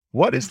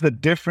what is the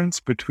difference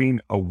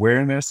between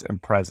awareness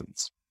and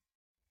presence?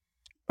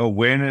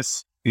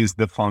 Awareness is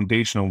the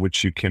foundation on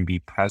which you can be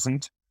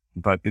present,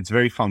 but it's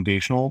very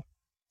foundational.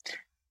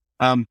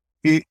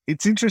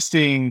 It's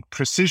interesting.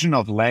 Precision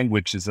of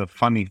language is a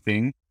funny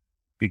thing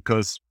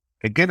because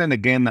again and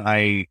again,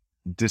 I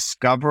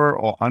discover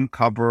or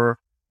uncover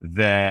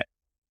the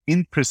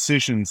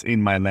imprecisions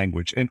in my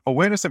language. And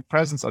awareness and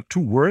presence are two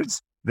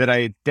words that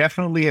I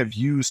definitely have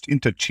used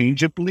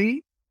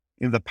interchangeably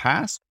in the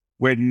past,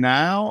 where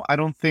now I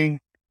don't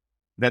think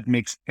that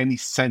makes any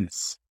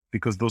sense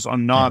because those are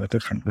not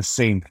different. the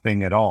same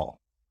thing at all,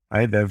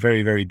 right? They're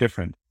very, very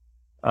different.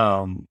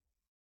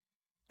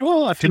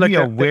 Well, I feel like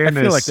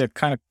they're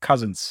kind of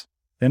cousins.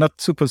 They're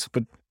not super.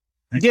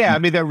 Yeah, I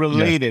mean, they're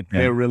related. Yeah.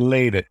 They're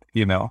related,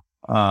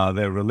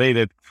 they're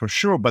related for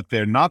sure, but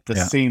they're not the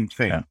same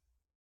thing. Yeah.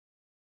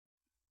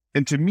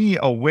 And to me,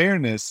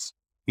 awareness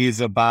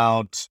is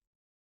about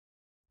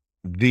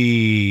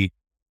the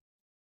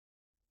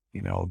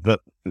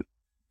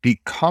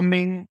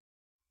becoming,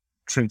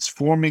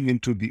 transforming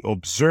into the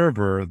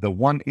observer, the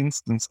one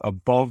instance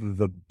above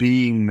the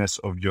beingness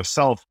of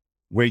yourself,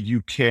 where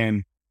you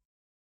can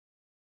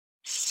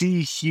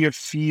see, hear,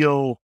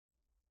 feel,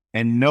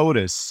 and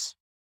notice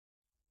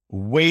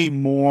way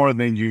more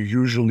than you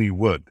usually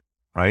would,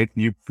 right?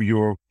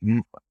 You're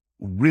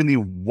really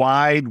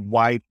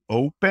wide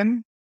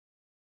open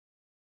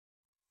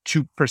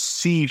to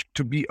perceive,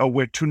 to be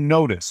aware, to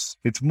notice.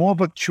 It's more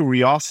of a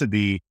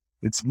curiosity.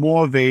 It's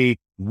more of a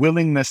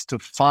willingness to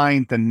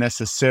find than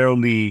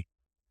necessarily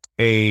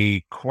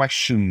a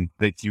question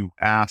that you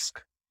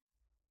ask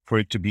for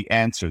it to be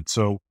answered.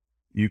 So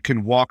you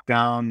can walk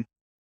down,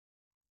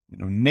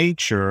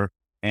 nature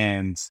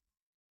and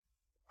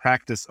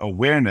practice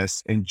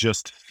awareness and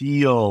just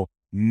feel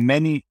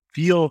the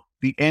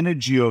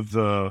energy of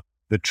the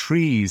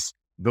trees,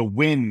 the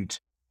wind,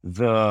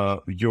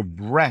 your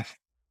breath,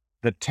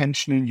 the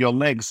tension in your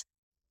legs,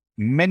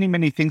 many,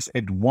 many things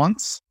at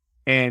once.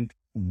 And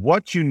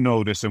what you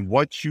notice and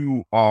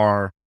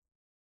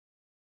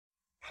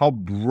how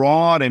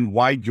broad and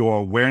wide your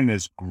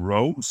awareness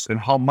grows and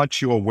how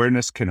much your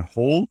awareness can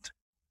hold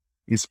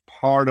is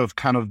part of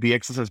kind of the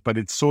exercise, but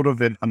it's sort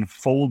of an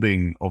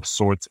unfolding of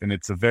sorts. And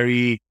it's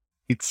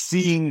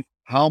seeing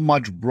how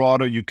much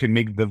broader you can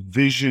make the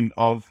vision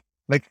of,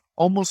 like,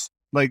 almost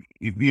like,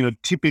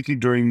 typically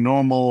during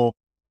normal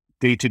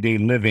day-to-day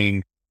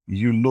living,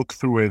 you look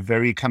through a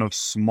very kind of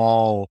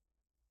small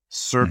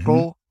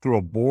circle through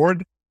a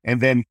board.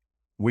 And then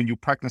when you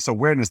practice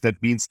awareness,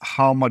 that means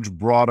how much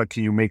broader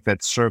can you make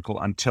that circle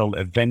until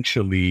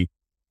eventually,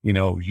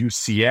 you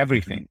see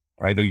everything.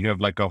 Right? Or you have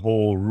like a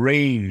whole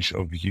range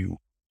of you.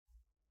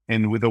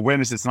 And with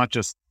awareness, it's not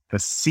just the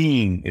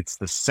seeing, it's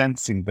the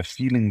sensing, the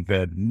feeling,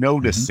 the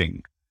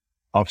noticing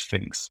of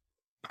things.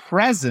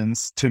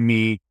 Presence to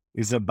me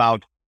is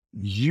about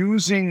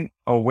using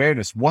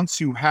awareness. Once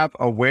you have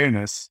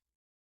awareness,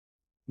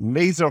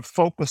 laser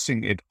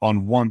focusing it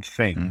on one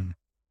thing,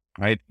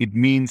 right? It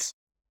means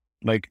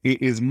like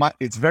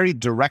it's very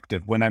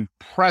directive. When I'm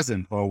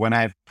present or when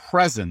I have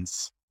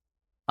presence,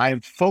 I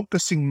am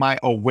focusing my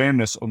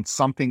awareness on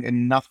something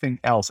and nothing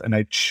else. And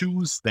I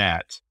choose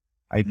that.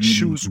 I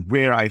choose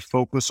where I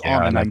focus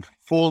on and I'm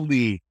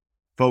fully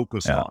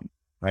focused on,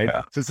 right?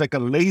 Yeah. So it's like a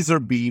laser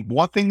beam.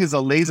 One thing is a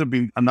laser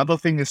beam. Another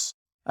thing is,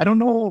 I don't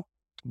know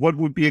what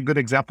would be a good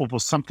example for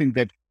something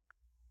that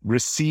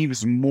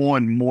receives more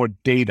and more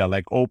data,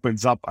 like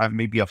opens up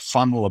maybe a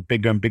funnel, a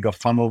bigger and bigger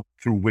funnel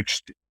through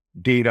which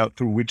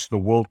the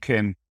world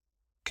can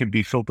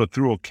be filtered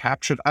through or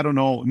captured. I don't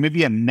know,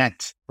 maybe a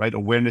net, right?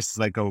 Awareness is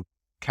like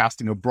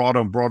casting a broader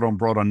and broader and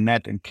broader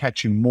net and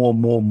catching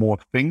more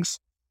things.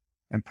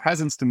 And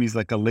presence to me is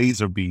like a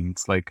laser beam.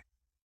 It's like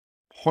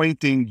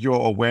pointing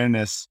your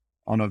awareness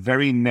on a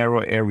very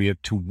narrow area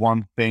to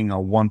one thing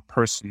or one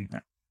person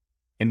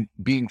and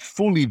being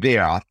fully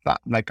there,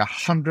 like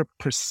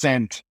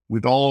 100%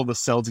 with all the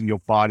cells in your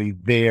body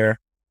there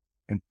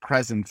and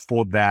present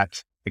for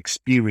that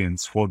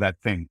experience, for that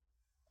thing.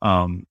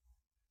 And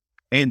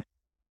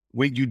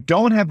when you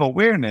don't have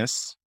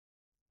awareness,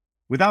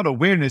 without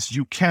awareness,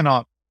 you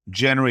cannot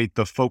generate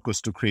the focus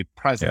to create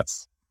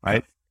presence,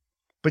 right?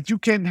 But you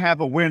can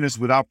have awareness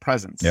without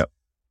presence.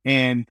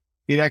 And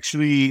it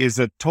actually is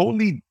a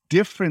totally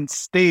different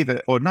state,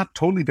 or not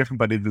totally different,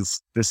 but it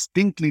is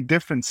distinctly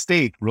different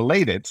state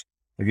related.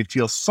 Like it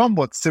feels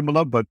somewhat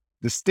similar, but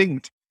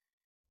distinct.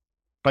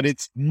 But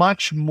it's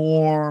much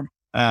more,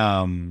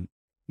 awareness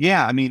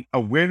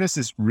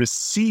is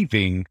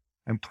receiving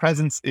and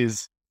presence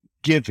is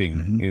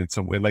giving in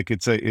some way. Like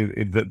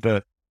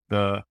the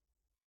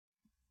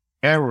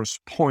arrows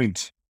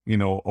point,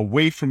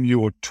 away from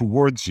you or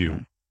towards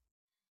you.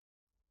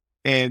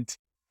 And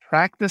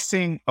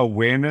practicing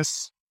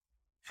awareness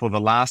for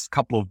the last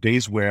couple of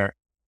days, where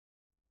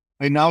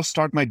I now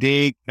start my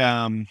day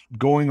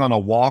going on a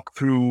walk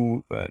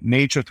through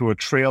nature, through a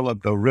trail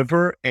at the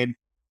river, and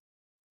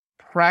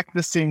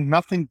practicing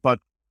nothing but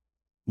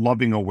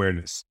loving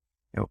awareness.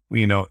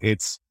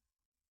 It's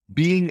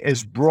being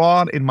as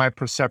broad in my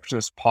perception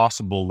as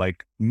possible,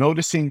 like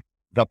noticing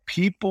the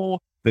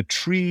people, the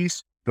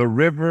trees, the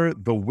river,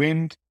 the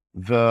wind,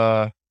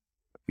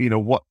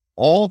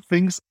 all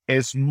things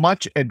as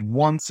much at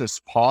once as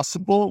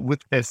possible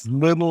with as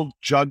little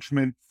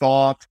judgment,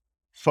 thought,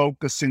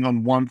 focusing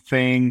on one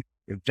thing,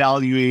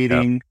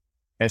 evaluating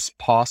as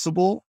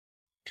possible,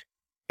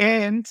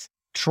 and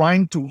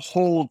trying to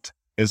hold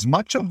as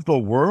much of the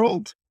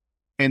world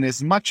and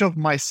as much of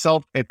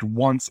myself at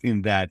once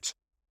in that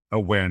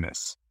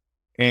awareness.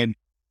 And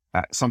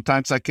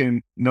sometimes I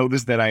can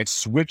notice that I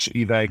switch,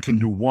 either I can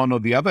do one or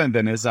the other. And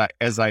then as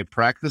I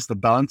practice the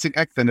balancing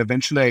act, then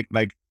eventually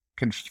I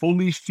can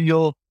fully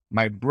feel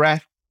my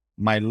breath,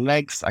 my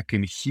legs. I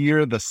can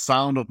hear the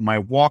sound of my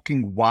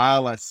walking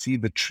while I see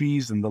the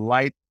trees and the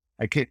light.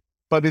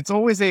 But it's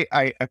always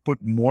I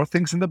put more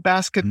things in the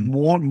basket,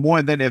 more,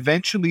 and then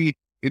eventually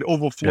it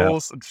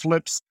overflows and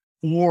flips,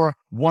 or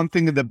one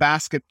thing in the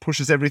basket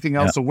pushes everything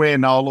else away.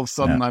 And now all of a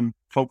sudden I'm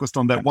focused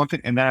on that one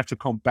thing, and then I have to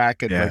come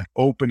back and like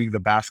opening the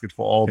basket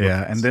for all the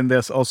things. And then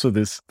there's also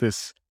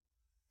this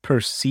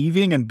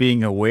perceiving and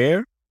being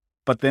aware,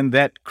 but then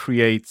that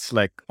creates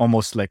like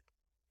almost like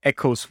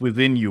echoes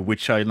within you,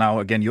 which are now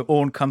again your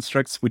own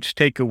constructs, which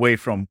take away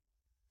from,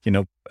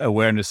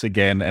 awareness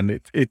again.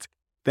 And it's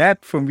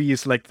that for me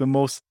is like the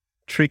most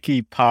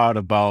tricky part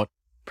about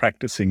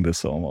practicing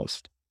this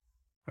almost.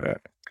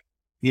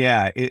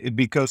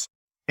 Because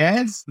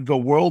as the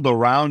world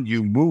around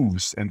you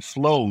moves and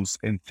flows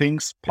and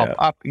things pop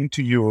up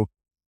into your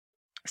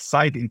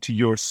sight, into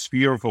your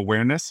sphere of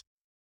awareness,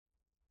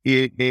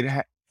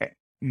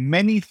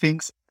 many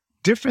things,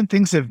 different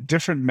things have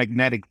different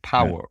magnetic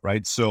power,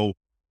 right? So,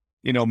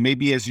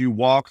 maybe as you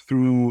walk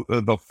through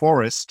the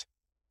forest,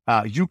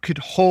 you could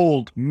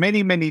hold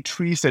many, many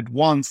trees at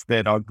once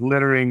that are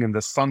glittering in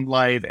the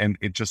sunlight, and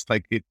it just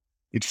like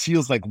it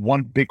feels like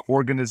one big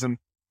organism.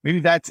 Maybe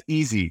that's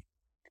easy.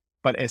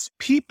 But as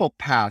people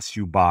pass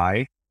you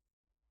by,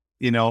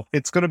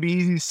 it's going to be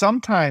easy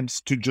sometimes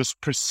to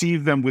just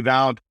perceive them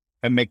without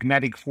a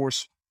magnetic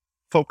force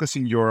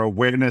focusing your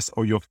awareness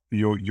or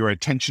your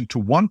attention to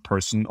one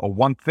person or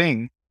one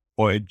thing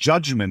or a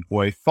judgment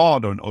or a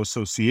thought or an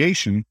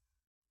association.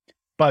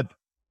 But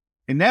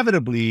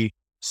inevitably,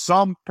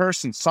 some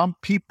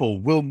people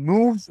will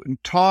move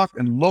and talk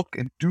and look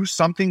and do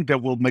something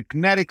that will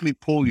magnetically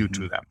pull you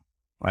to them,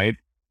 right?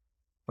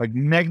 Like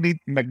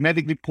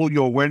magnetically pull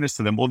your awareness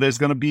to them. Or there's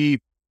going to be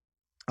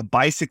a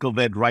bicycle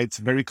that rides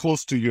very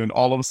close to you, and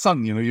all of a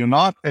sudden, you're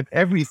not at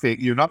everything.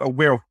 You're not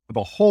aware of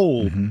the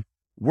whole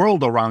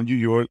world around you.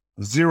 You're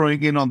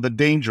zeroing in on the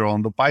danger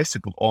on the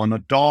bicycle or on a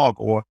dog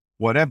or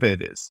whatever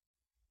it is.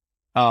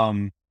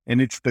 And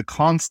it's the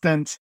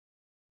constant.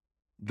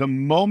 The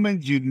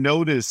moment you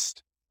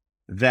noticed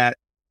that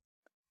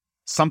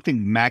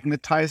something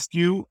magnetized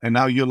you, and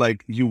now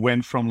you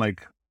went from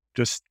like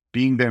just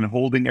being there and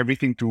holding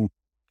everything to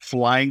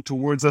flying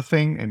towards a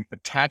thing and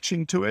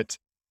attaching to it,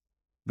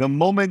 the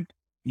moment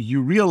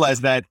you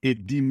realize that,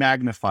 it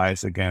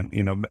demagnifies again,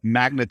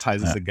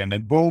 magnetizes again,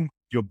 and boom,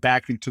 you're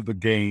back into the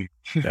game,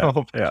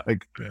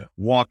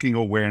 walking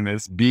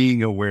awareness,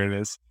 being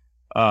awareness.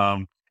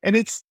 And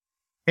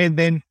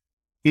then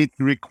it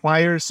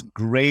requires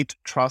great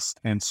trust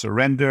and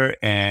surrender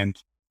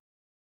and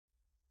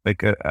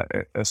like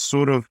a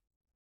sort of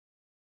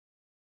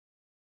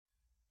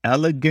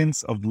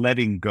elegance of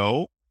letting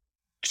go,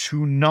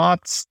 to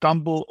not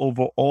stumble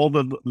over all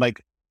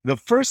the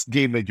first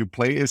game that you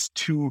play is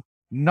to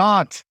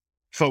not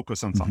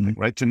focus on something,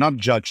 right? To not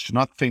judge, to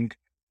not think,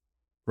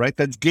 right?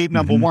 That's game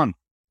number one.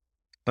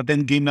 But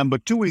then game number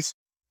two is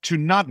to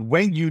not,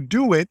 when you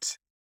do it,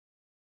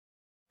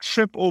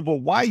 trip over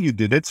why you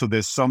did it. So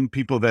there's some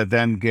people that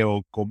then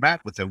go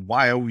mad with it.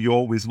 Why are you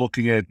always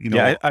looking at,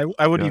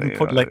 I would even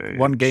put like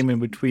one game in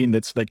between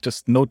that's like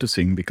just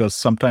noticing, because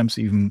sometimes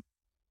even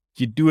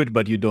you do it,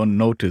 but you don't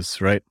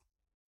notice, right?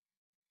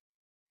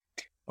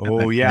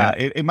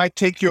 It might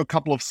take you a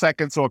couple of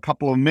seconds or a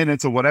couple of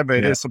minutes or whatever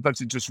it is. Sometimes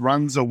it just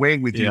runs away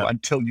with you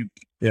until you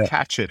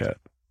catch it,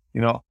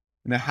 in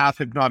a half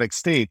hypnotic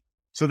state.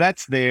 So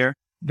that's there.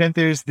 Then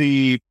there's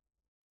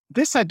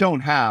this I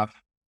don't have,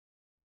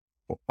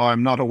 or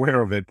I'm not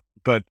aware of it,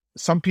 but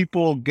some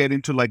people get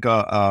into like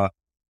a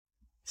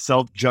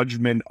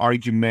self-judgment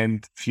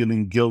argument,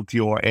 feeling guilty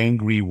or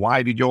angry.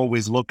 Why did you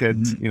always look at,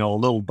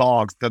 little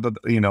dogs, they're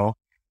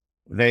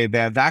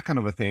that kind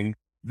of a thing.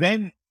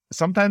 Then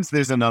sometimes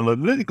there's an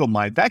analytical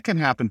mind that can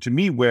happen to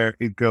me where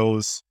it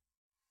goes,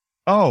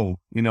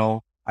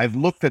 I've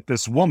looked at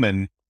this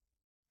woman,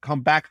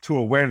 come back to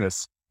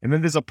awareness. And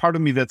then there's a part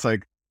of me that's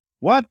like,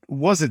 what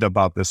was it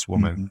about this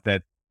woman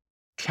that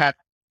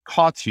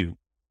caught you?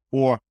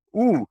 Or,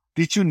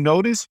 did you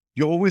notice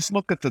you always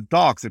look at the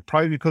dogs? It's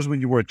probably because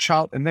when you were a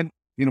child, and then,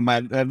 my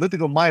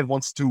analytical mind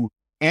wants to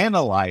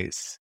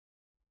analyze,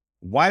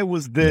 why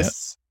was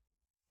this,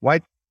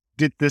 why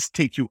did this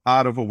take you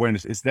out of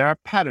awareness? Is there a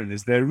pattern?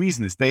 Is there a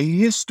reason? Is there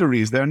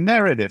history? Is there a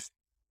narrative?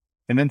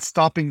 And then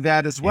stopping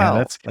that as well.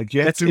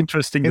 That's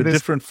interesting, the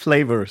different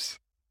flavors.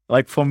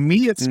 Like for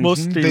me, it's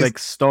mostly like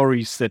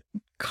stories that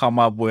come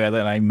up where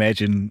then I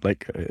imagine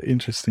like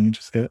interesting.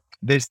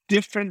 There's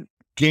different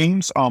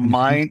games our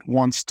mind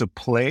wants to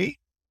play.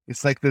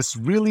 It's like this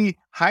really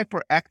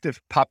hyperactive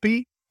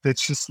puppy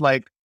that's just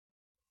like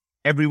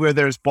everywhere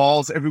there's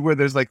balls, everywhere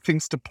there's like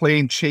things to play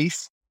and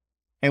chase.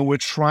 And we're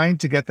trying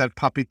to get that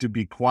puppy to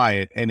be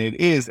quiet. And it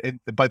is,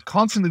 but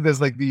constantly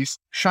there's like these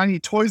shiny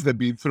toys that are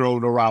being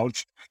thrown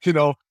around,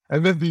 and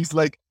then these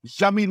like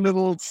yummy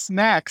little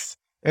snacks.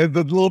 And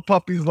the little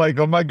puppy's like,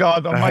 oh my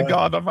God, oh my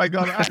God, oh my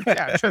God, I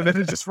catch. And then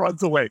it just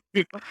runs away.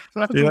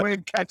 Runs away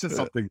and catches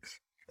something.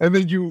 And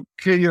then you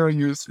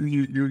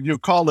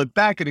call it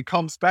back and it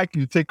comes back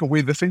and you take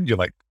away the thing. You're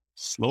like,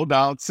 slow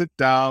down, sit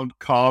down,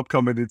 calm,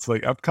 and it's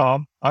like, I'm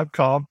calm.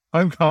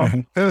 And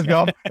then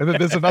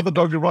there's another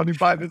dog running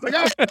by and it's like,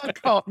 I'm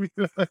calm.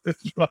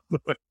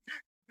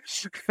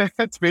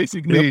 That's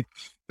basically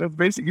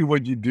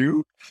what you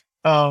do.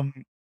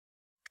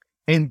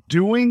 And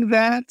doing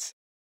that,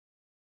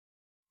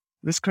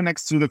 this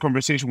connects to the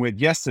conversation we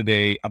had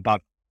yesterday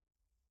about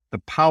the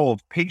power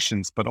of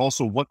patience, but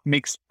also what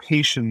makes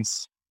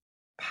patience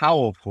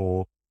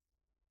powerful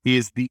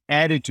is the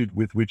attitude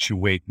with which you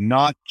wait,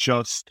 not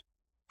just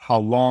how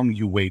long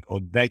you wait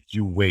or that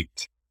you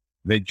wait,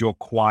 that you're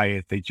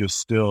quiet, that you're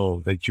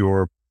still, that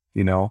you're,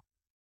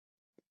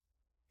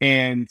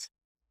 and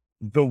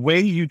the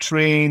way you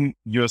train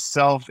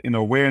yourself in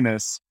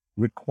awareness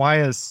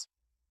requires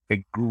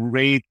a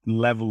great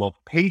level of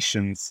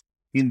patience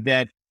in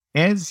that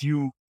as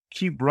you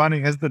keep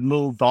running, as the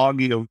little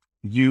doggy of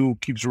you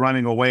keeps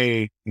running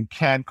away and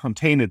can't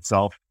contain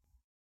itself,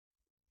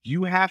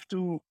 you have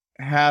to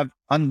have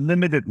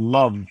unlimited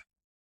love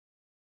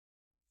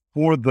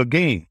for the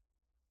game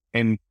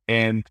and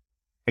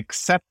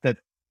accept that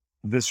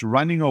this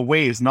running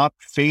away is not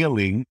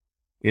failing.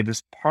 It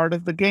is part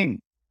of the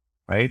game,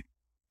 right?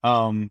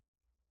 And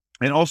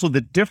also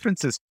the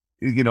differences,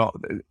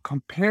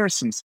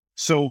 comparisons.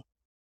 So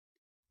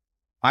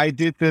I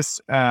did this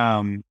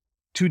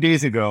 2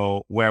 days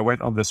ago where I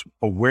went on this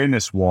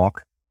awareness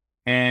walk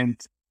and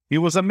it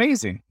was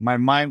amazing. My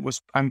mind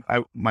was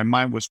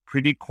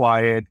pretty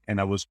quiet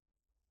and I was,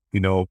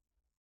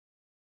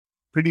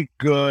 pretty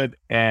good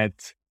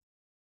at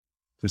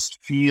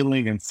just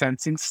feeling and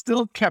sensing.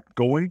 Still kept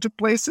going to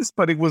places,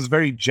 but it was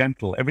very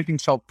gentle. Everything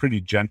felt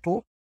pretty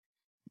gentle.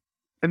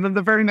 And then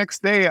the very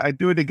next day I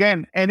do it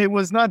again and it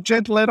was not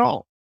gentle at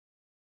all.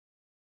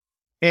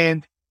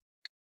 And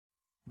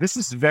this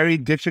is very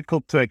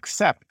difficult to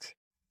accept.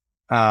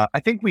 I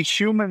think we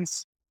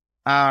humans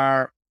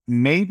are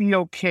maybe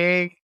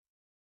okay.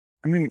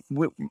 I mean,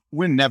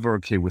 we're never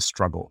okay with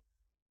struggle.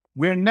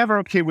 We're never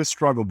okay with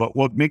struggle, but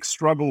what makes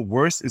struggle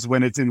worse is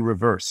when it's in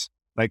reverse.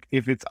 Like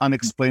if it's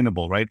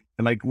unexplainable, right?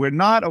 And like we're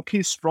not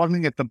okay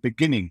struggling at the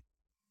beginning,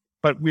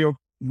 but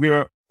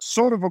we're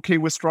sort of okay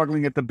with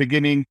struggling at the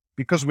beginning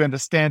because we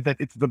understand that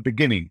it's the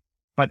beginning.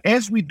 But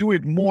as we do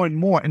it more and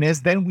more, and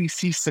as then we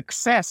see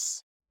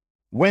success,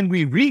 when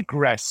we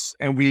regress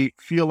and we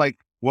feel like,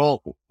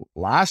 well,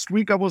 last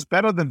week I was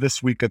better than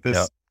this week at this.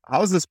 Yep.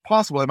 How is this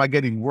possible? Am I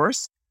getting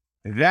worse?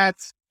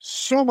 That's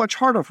so much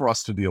harder for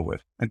us to deal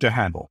with and to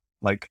handle.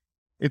 Like,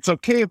 it's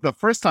okay if the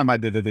first time I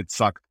did it, it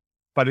sucked,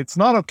 but it's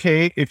not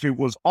okay if it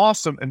was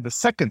awesome and the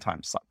second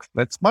time sucks.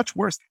 That's much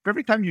worse.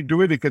 Every time you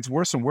do it, it gets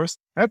worse and worse.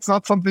 That's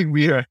not something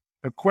we are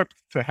equipped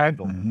to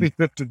handle,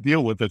 to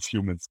deal with as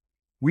humans.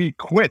 We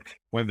quit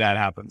when that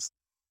happens.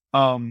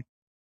 Or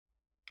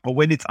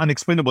when it's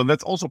unexplainable. And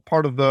that's also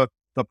part of the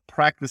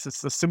practice.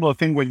 It's a similar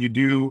thing when you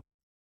do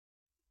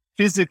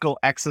physical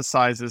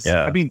exercises.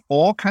 Yeah. I mean,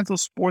 all kinds of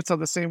sports are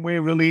the same way,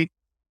 really.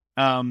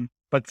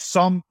 But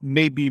some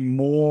may be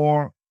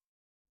more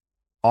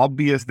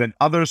obvious than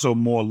others or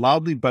more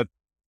loudly, but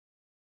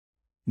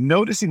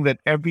noticing that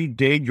every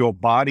day your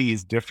body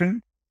is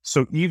different.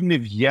 So even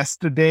if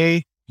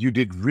yesterday you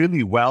did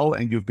really well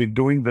and you've been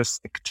doing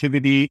this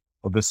activity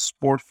or this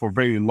sport for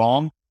very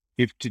long,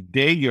 if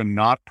today you're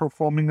not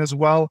performing as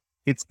well,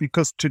 it's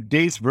because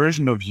today's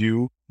version of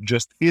you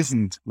just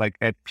isn't like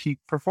at peak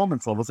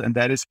performance levels. And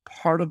that is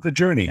part of the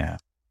journey. Yeah.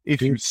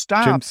 If you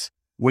stop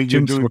when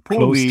you're doing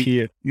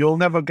poorly, you'll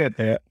never get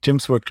there.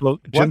 Gyms were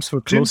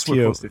closed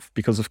here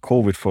because of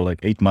COVID for like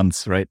 8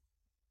 months, right?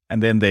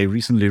 And then they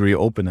recently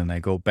reopened and I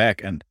go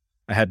back and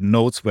I had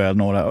notes where I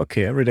know like,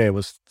 okay, every day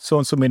was so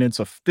and so minutes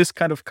of this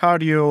kind of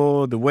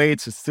cardio, the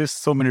weights, it's this,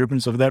 so many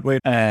minutes of that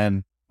weight.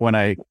 And when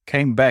I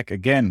came back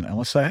again, I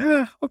was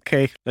like,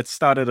 okay, let's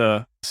start at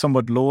a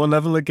somewhat lower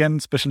level again,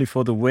 especially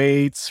for the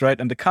weights, right?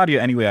 And the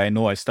cardio, anyway, I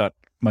know I start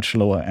much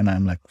lower and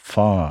I'm like,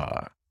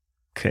 fuck,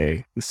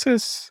 okay, this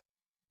is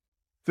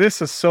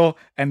so,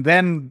 and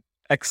then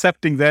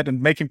accepting that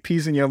and making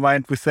peace in your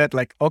mind with that,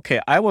 like,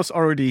 okay, I was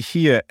already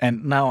here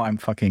and now I'm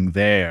fucking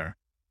there.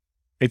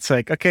 It's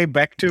like, okay,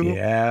 back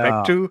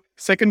to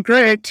second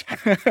grade,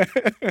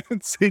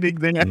 sitting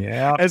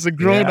there as a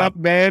grown-up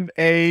man,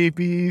 A,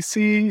 B,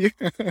 C.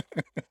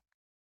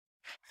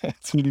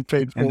 It's really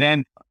painful. And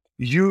then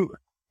you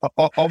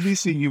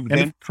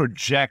then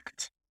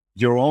project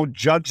your own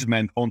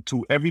judgment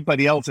onto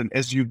everybody else. And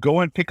as you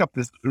go and pick up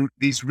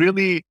these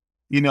really,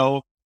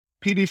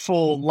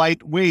 pitiful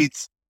light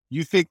weights,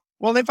 you think,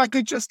 Well, if I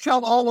could just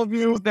tell all of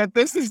you that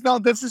this is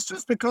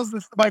just because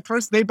this is my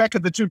first day back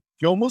at the gym.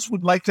 You almost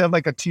would like to have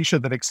like a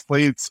T-shirt that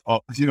explains,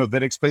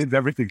 that explains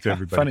everything to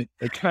everybody. Funny.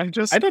 Like, can I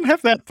just? I don't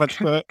have that, but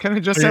Can I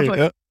just have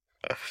like?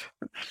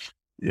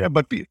 Yeah,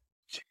 but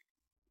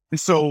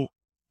so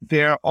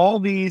there are all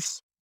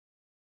these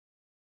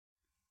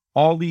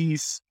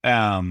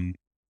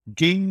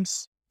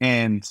games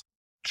and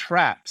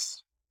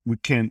traps we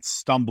can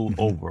stumble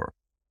over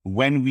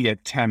when we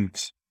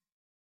attempt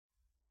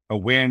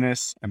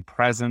awareness and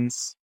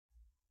presence,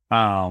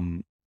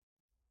 and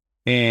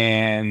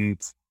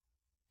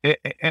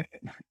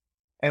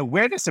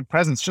awareness and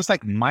presence, just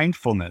like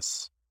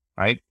mindfulness,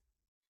 right?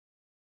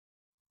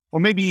 Or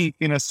maybe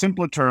in a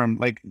simpler term,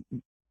 like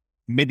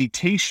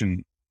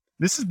meditation.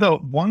 This is the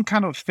one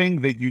kind of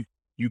thing that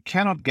you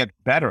cannot get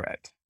better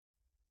at.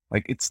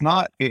 Like it's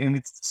not, and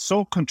it's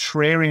so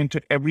contrarian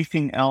to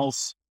everything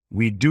else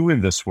we do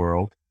in this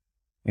world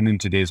and in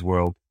today's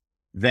world,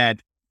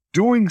 that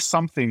doing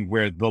something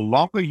where the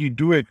longer you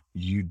do it,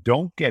 you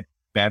don't get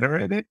better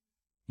at it,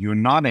 you're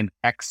not an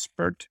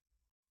expert,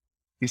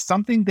 is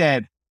something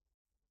that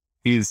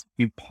is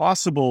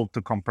impossible to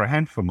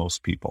comprehend for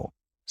most people.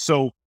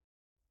 So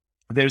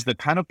there's the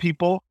kind of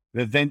people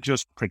that then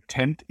just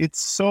pretend it's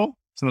so.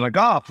 So they're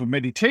like, for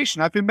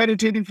meditation, I've been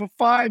meditating for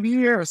 5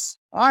 years.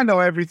 I know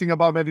everything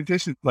about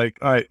meditation. Like,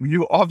 all right,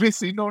 you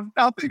obviously know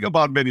nothing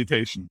about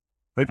meditation.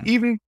 But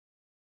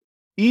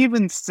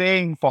even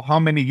saying for how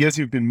many years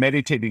you've been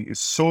meditating is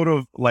sort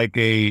of like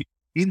in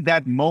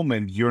that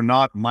moment, you're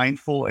not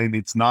mindful and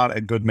it's not a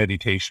good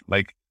meditation.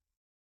 Like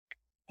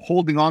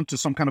holding on to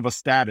some kind of a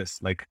status,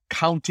 like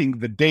counting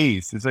the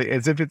days, is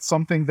as if it's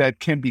something that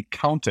can be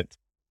counted,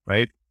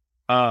 right?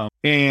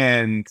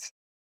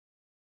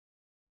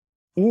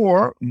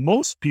 Or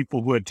most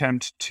people who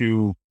attempt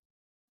to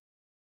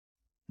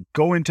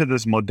go into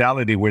this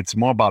modality where it's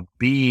more about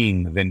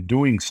being than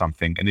doing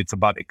something, and it's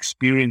about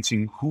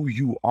experiencing who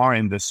you are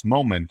in this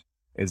moment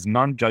as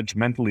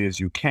non-judgmentally as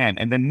you can,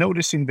 and then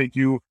noticing that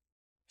you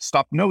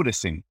stop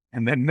noticing,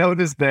 and then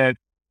notice that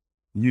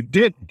you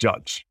did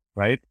judge,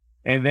 right?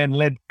 And then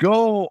let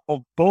go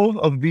of both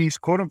of these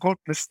quote-unquote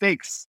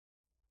mistakes,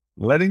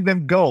 letting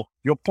them go.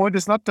 Your point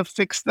is not to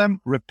fix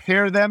them,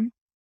 repair them,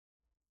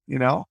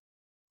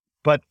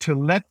 but to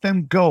let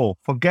them go,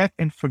 forget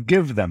and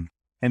forgive them,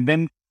 and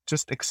then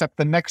just accept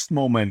the next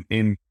moment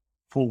in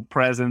full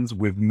presence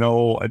with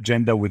no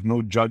agenda, with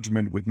no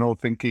judgment, with no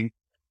thinking.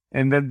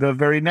 And then the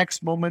very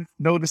next moment,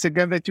 notice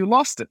again that you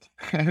lost it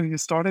and you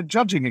started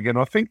judging again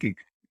or thinking.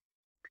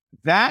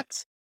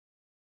 That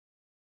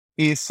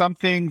is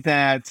something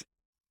that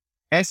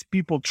as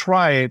people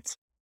try it,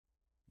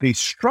 they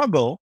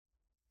struggle.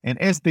 And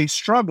as they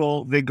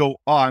struggle, they go,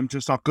 I'm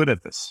just not good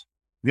at this.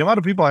 The amount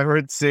of people I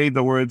heard say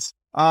the words,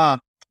 yeah,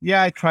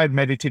 I tried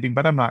meditating,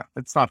 but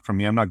it's not for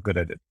me. I'm not good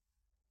at it.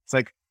 It's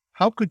like,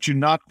 how could you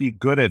not be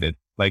good at it?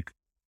 Like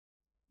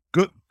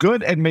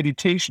good at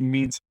meditation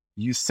means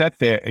you sat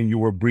there and you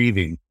were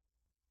breathing,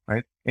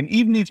 right? And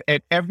even if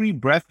at every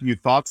breath you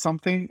thought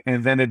something,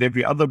 and then at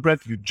every other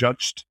breath you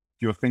judged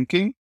your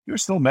thinking, you're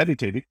still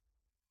meditating,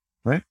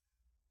 right?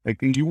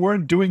 Like you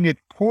weren't doing it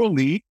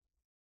poorly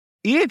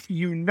if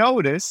you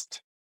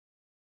noticed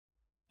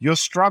your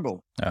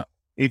struggle. Yeah.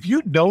 If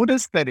you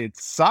noticed that it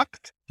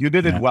sucked, you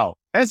did it well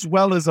as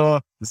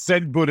a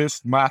Zen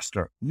Buddhist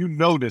master. You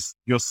noticed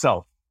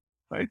yourself,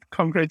 right?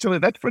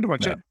 Congratulations. That's pretty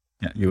much it.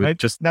 Yeah, you right?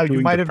 just now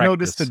you might have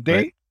noticed today.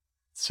 Right?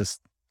 It's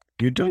just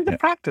you're doing the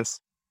practice.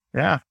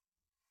 Yeah.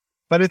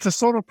 But it's a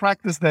sort of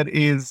practice that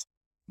is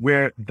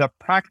where the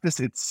practice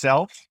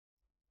itself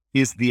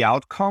is the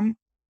outcome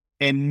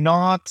and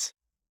not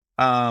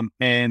an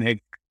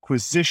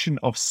acquisition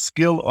of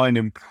skill or an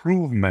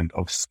improvement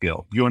of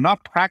skill. You're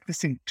not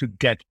practicing to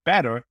get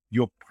better.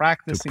 You're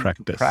practicing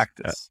to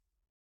practice.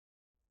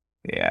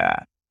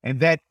 Yeah. And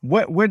that,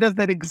 where does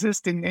that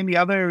exist in any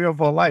other area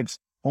of our lives?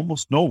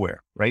 Almost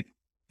nowhere, right?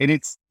 And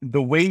it's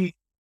the way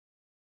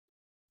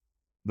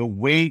the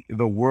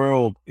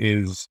world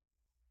is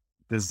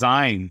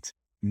designed,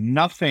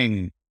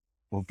 nothing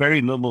or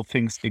very little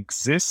things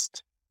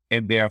exist,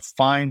 and they are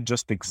fine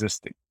just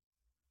existing.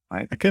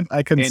 Right?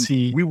 I can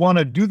see. We want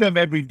to do them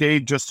every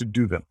day just to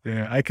do them.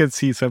 Yeah, I can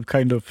see some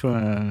kind of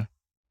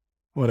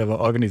whatever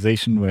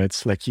organization where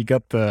it's like you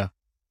got the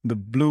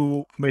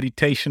blue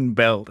meditation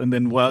belt, and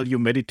then while you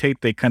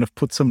meditate, they kind of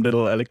put some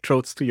little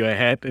electrodes to your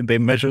head and they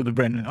measure the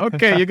brain.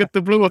 Okay, you get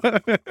the blue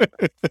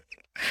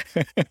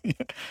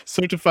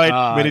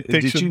certified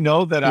meditation. Did you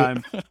know that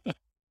I'm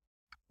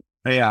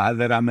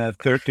a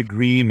 3rd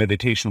degree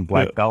meditation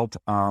black belt?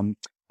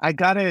 I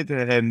got it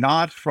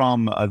not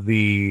from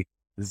the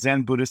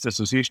Zen Buddhist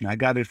Association. I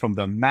got it from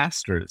the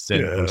Master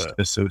Zen Buddhist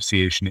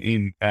Association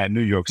in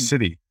New York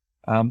City.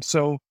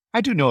 So I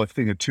do know a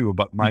thing or two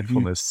about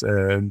mindfulness,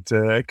 and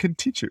I can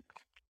teach you.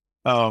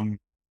 And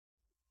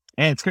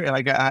it's great,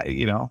 like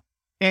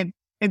and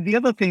the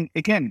other thing,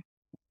 again,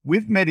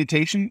 with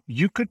meditation,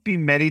 you could be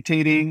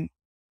meditating,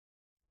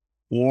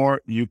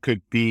 or you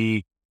could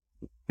be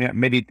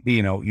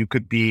you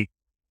could be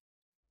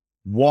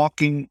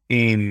walking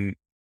in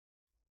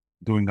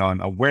doing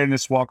an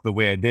awareness walk the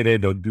way I did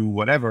it, or do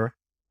whatever.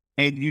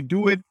 And you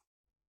do it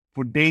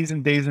for days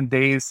and days and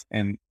days,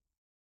 and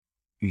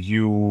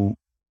you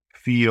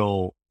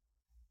feel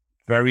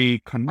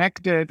very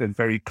connected and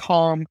very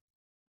calm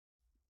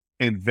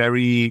and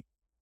very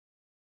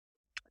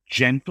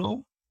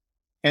gentle.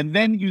 And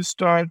then you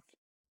start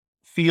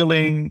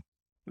feeling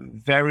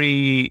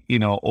very,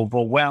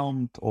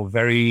 overwhelmed or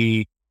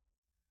very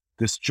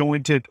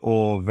disjointed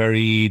or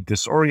very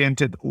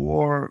disoriented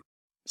or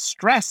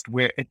stressed,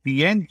 where at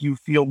the end you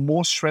feel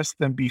more stressed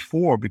than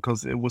before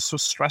because it was so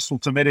stressful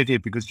to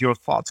meditate, because your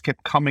thoughts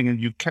kept coming and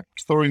you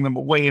kept throwing them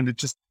away, and it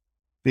just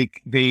they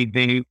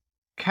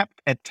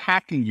kept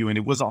attacking you, and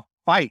it was a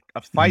fight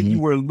you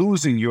were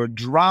losing. You're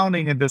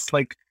drowning in this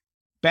like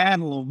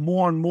battle of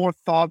more and more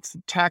thoughts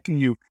attacking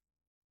you.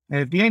 And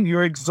at the end,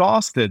 you're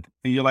exhausted.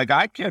 And you're like,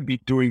 I can't be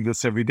doing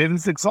this every day.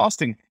 This is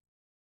exhausting.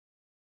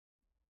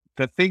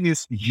 The thing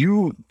is,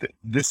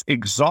 this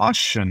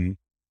exhaustion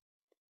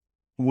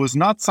was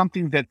not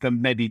something that the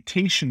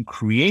meditation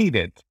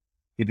created.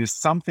 It is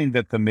something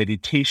that the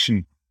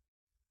meditation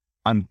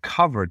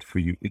uncovered for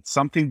you. It's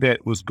something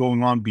that was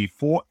going on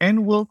before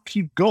and will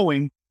keep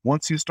going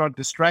once you start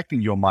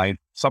distracting your mind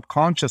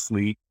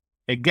subconsciously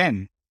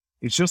again.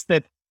 It's just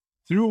that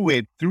through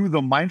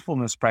the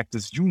mindfulness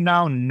practice, you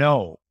now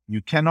know.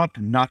 You cannot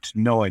not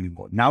know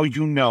anymore. Now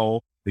you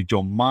know that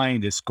your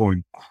mind is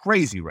going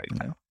crazy right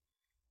now.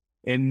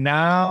 And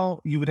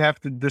now you would have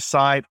to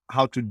decide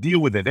how to deal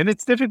with it. And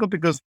it's difficult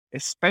because,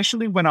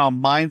 especially when our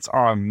minds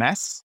are a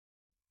mess,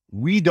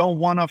 we don't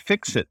want to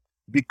fix it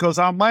because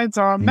our minds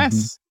are a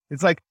mess.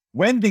 It's like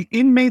when the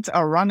inmates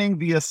are running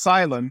the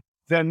asylum,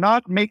 they're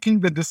not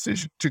making the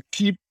decision to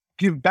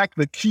give back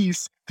the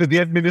keys to the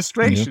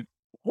administration.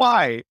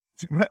 Why?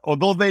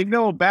 Although they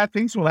know bad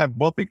things will happen,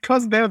 well,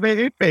 because they're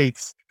the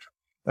inmates.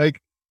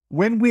 Like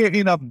when we're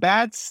in a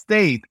bad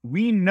state,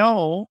 we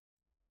know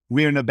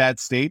we're in a bad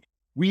state.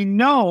 We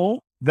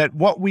know that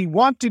what we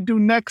want to do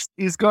next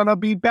is going to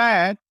be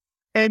bad.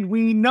 And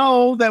we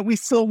know that we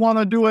still want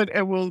to do it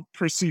and we'll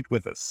proceed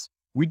with this.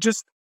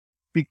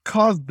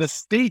 Because the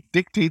state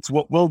dictates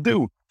what we'll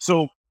do.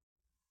 So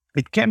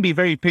it can be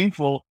very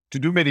painful to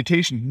do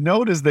meditation.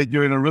 Notice that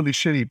you're in a really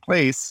shitty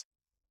place.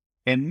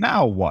 And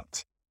now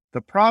what? The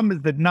problem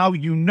is that now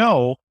you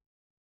know.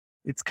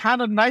 It's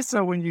kind of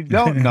nicer when you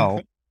don't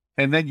know.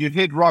 And then you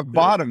hit rock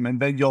bottom, and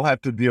then you'll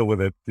have to deal with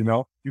it.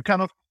 You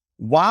kind of,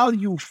 while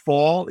you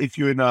fall, if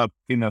you're in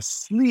a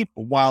sleep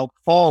while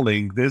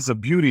falling, there's a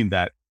beauty in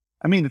that.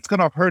 I mean, it's going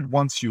to hurt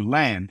once you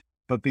land,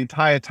 but the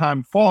entire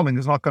time falling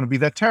is not going to be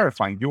that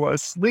terrifying. You are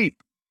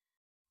asleep.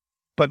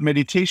 But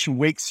meditation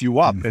wakes you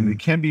up, and it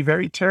can be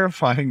very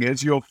terrifying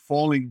as you're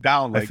falling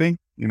down, like,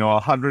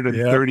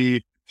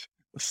 130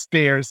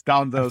 stairs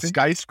down the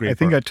skyscraper. I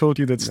think I told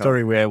you that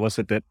story where I was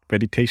at that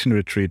meditation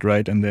retreat,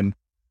 right? And then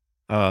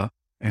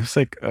it's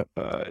like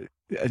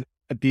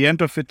at the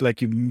end of it,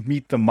 like you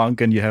meet the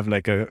monk and you have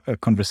like a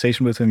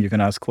conversation with him. You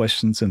can ask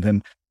questions. And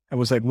then I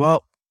was like,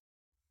 well,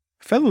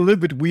 I felt a little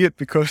bit weird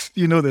because,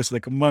 there's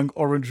like a monk,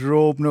 orange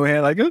robe, no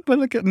hair, but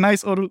like a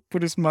nice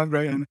Buddhist monk,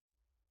 right?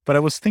 But I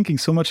was thinking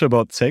so much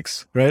about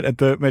sex, right? At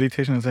the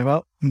meditation, I was like,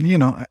 well,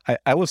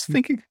 I was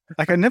thinking,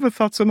 like, I never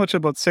thought so much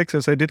about sex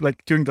as I did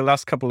like during the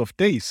last couple of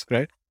days,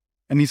 right?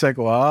 And he's like,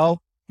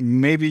 well,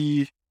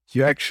 maybe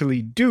you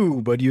actually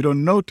do, but you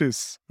don't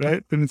notice,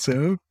 right? And it's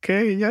like,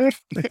 okay, yeah.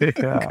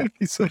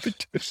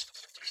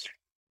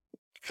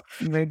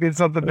 Maybe it's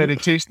not the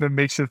meditation that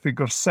makes you think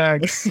of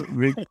sex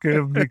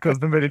because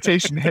the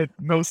meditation had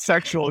no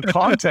sexual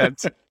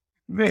content.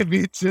 Maybe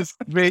it just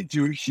made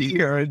you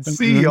hear and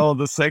see all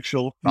the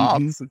sexual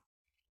thoughts,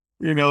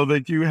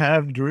 that you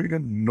have during a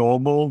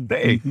normal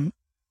day.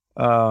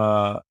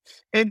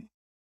 And,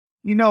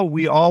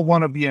 we all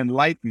want to be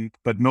enlightened,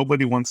 but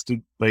nobody wants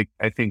to,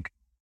 I think,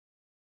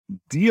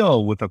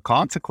 deal with the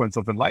consequence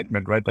of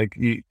enlightenment, right? Like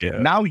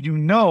now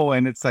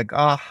and it's like,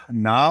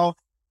 now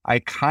I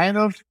kind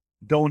of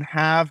don't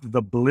have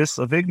the bliss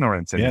of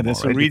ignorance anymore. Yeah,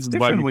 there's a reason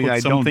why we put I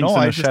some don't things know. in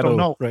I the just shadow, don't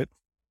know. right?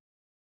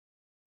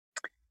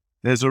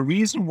 There's a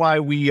reason why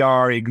we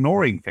are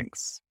ignoring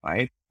things,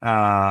 right?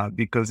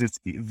 Because it's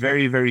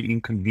very, very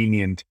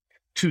inconvenient.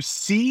 To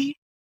see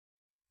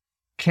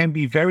can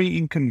be very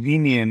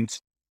inconvenient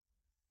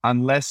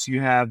unless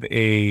you have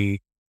a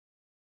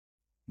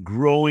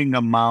growing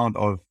amount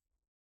of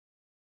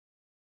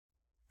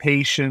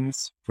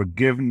patience,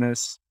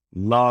 forgiveness,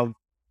 love,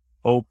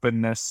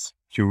 openness,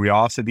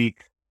 curiosity.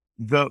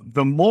 The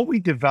more we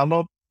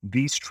develop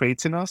these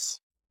traits in us,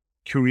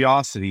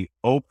 curiosity,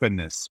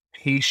 openness,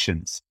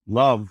 patience,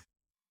 love,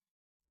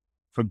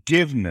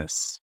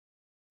 forgiveness,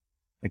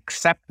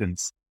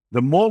 acceptance,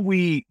 the more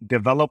we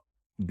develop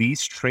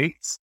these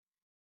traits,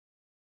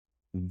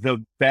 the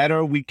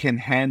better we can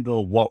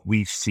handle what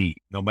we see,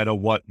 no matter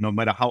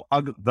how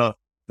ugly the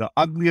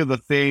uglier the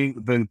thing,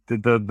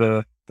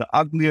 the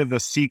uglier the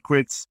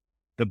secrets,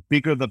 the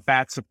bigger the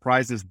bad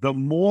surprises, the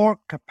more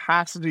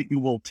capacity it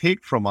will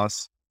take from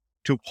us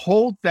to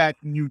hold that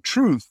new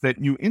truth, that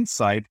new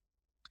insight,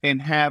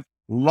 and have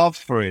love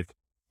for it,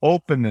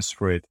 openness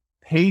for it,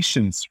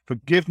 patience,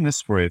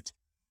 forgiveness for it,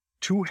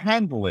 to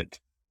handle it.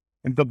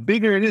 And the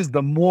bigger it is,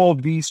 the more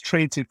of these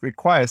traits it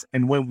requires.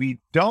 And when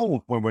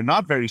we're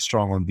not very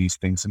strong on these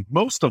things, and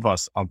most of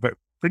us are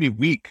pretty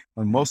weak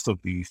on most of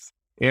these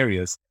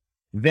areas,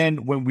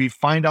 then when we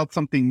find out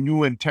something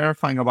new and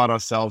terrifying about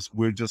ourselves,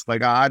 we're just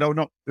like, I don't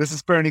know, this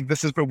is burning,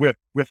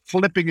 we're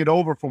flipping it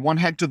over from one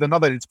head to the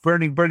other, it's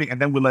burning, and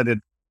then we let it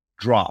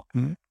drop.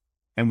 Mm-hmm.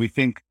 And we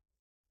think,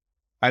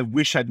 I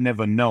wish I'd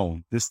never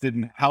known. This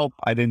didn't help.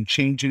 I didn't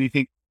change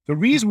anything. The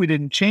reason we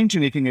didn't change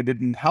anything, it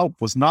didn't help,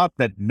 was not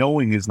that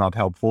knowing is not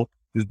helpful,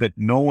 is that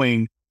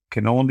knowing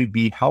can only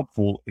be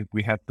helpful if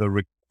we have the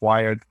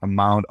required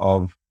amount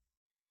of,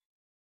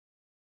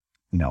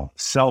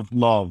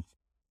 self-love,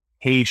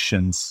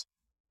 patience,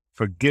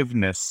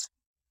 forgiveness,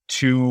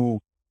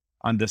 to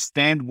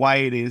understand why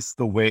it is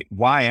the way.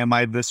 Why am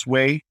I this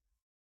way?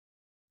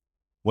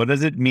 What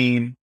does it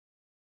mean?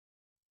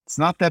 It's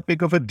not that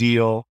big of a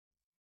deal.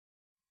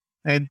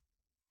 And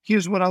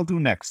here's what I'll do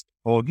next,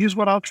 or here's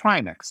what I'll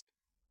try next,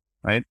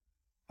 right?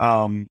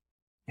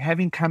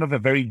 Having kind of a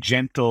very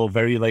gentle,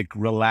 very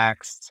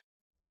relaxed,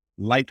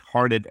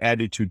 lighthearted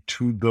attitude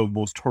to the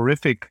most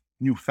horrific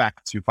new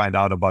facts you find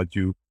out about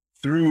you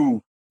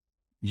through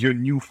your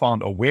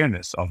newfound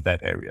awareness of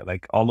that area.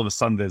 Like all of a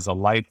sudden there's a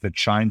light that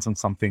shines on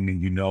something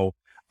and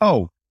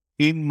oh,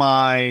 in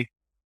my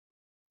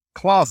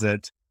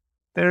closet,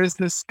 there is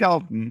this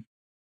skeleton.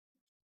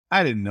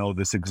 I didn't know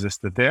this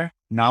existed there.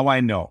 Now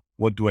I know.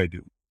 What do I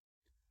do?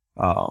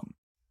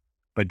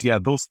 But yeah,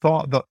 those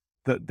thoughts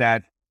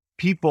that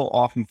people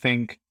often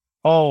think,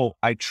 oh,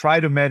 I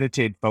try to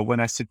meditate, but when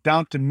I sit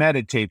down to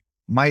meditate,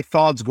 my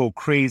thoughts go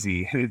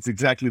crazy. And it's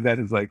exactly that.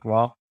 It's like,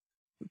 well,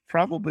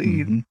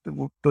 probably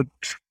the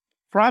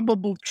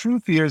probable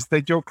truth here is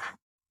that your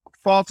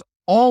thoughts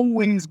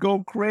always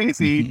go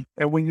crazy. Mm-hmm.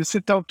 And when you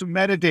sit down to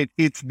meditate,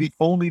 it's the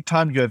only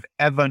time you have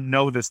ever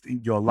noticed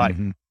in your life,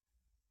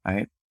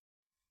 right?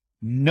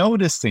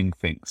 Noticing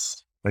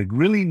things, like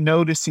really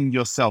noticing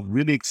yourself,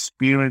 really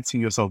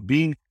experiencing yourself,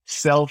 being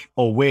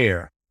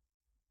self-aware,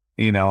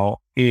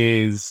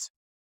 is,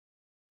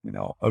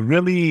 a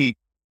really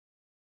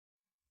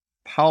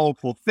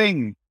powerful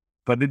thing,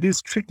 but it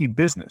is tricky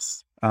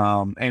business.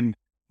 And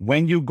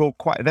when you go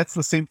quiet, that's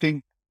the same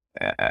thing.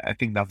 I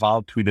think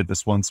Naval tweeted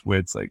this once where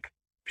it's like,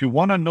 if you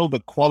want to know the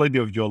quality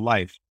of your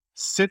life,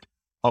 sit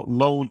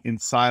alone in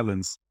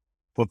silence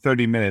for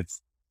 30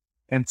 minutes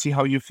and see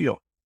how you feel.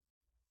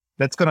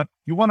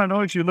 You want to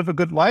know if you live a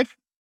good life?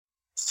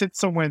 Sit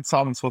somewhere in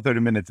silence for 30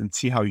 minutes and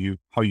see how you're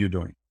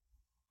doing,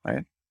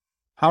 right?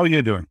 How are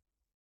you doing?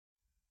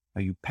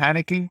 Are you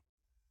panicking?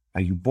 Are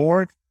you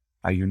bored?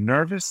 Are you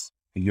nervous?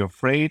 Are you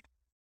afraid?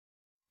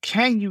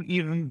 Can you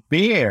even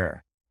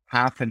bear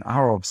half an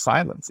hour of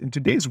silence? In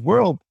today's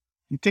world,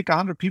 you take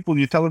 100 people,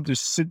 you tell them to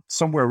sit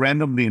somewhere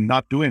randomly and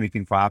not do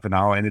anything for half an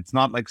hour. And it's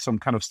not like some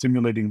kind of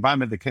stimulating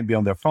environment. They can be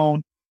on their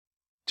phone.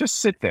 Just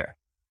sit there.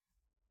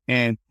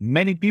 And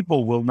many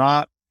people will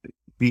not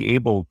be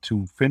able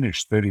to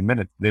finish 30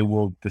 minutes. They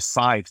will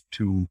decide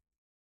to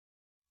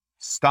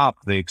stop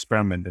the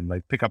experiment and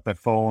pick up their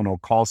phone or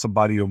call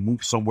somebody or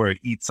move somewhere,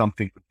 eat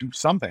something, do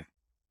something,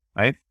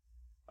 right?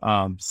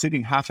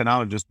 Sitting half an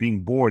hour just being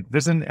bored.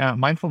 There's a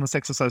mindfulness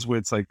exercise where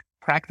it's like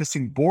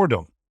practicing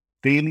boredom,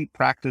 daily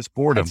practice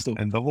boredom.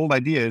 And the whole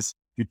idea is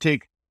you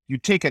take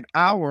an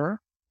hour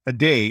a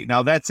day.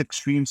 Now that's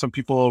extreme. Some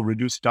people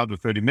reduce it down to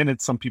 30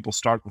 minutes. Some people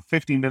start with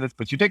 15 minutes,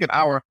 but you take an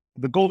hour.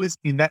 The goal is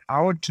in that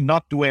hour to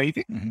not do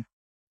anything,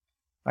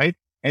 right?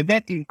 And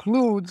that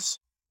includes,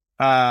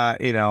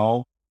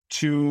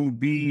 to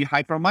be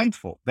hyper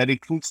mindful. That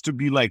includes to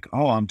be like,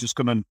 oh, I'm just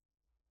going to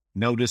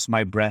notice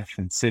my breath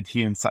and sit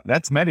here inside.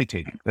 That's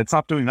meditating. That's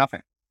not doing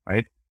nothing,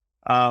 right?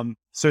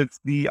 So it's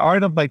the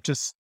art of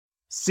just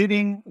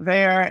sitting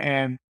there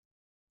and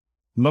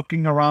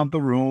looking around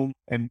the room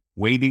and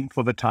waiting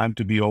for the time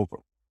to be over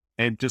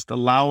and just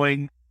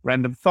allowing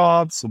random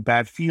thoughts or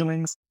bad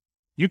feelings.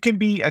 You can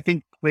be, I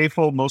think,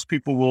 playful. Most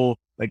people will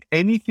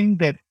anything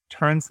that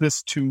turns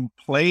this to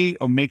play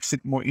or makes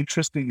it more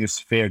interesting is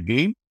fair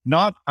game.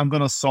 Not, I'm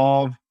going to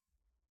solve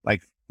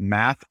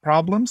math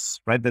problems,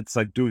 right? That's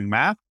doing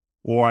math,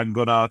 or I'm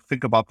going to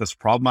think about this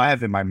problem I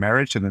have in my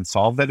marriage and then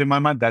solve that in my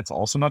mind. That's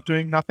also not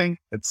doing nothing.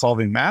 It's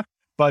solving math.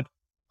 But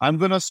I'm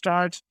going to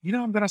start,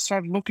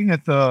 looking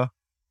at the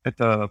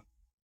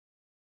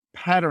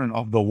pattern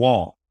of the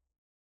wall,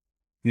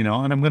 and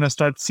I'm going to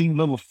start seeing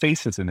little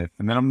faces in it.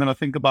 And then I'm going to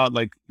think about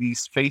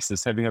these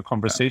faces having a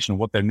conversation,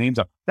 what their names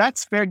are.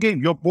 That's fair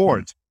game. You're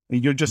bored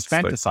and you're just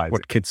fantasizing.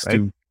 What kids right?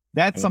 do.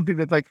 That's something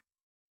that's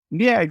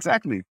yeah,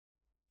 exactly.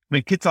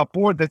 When kids are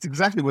bored, that's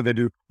exactly what they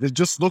do. They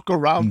just look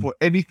around for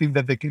anything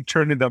that they can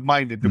turn in their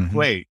mind into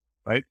play,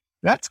 right?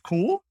 That's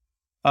cool.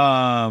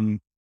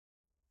 And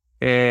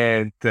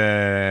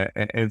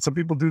some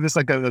people do this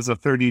as a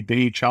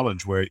 30-day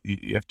challenge where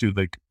you have to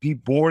be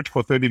bored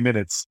for 30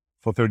 minutes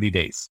for 30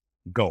 days.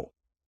 Go.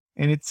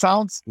 And it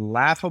sounds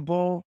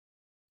laughable.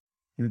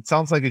 And it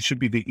sounds like it should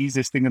be the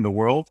easiest thing in the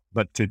world.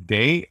 But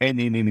today, and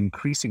in an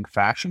increasing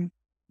fashion,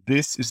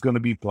 this is going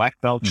to be black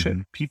belt shit.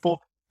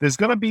 there's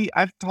going to be,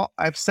 I've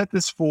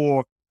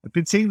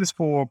been saying this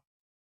for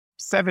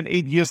 7,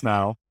 8 years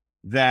now,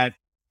 that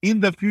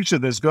in the future,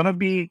 there's going to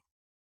be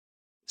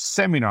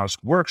seminars,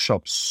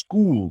 workshops,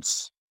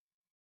 schools,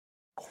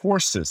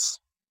 courses,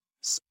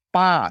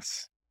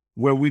 spas,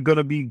 where we're going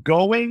to be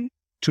going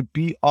to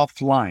be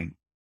offline,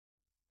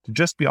 to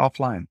just be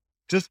offline.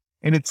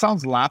 And it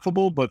sounds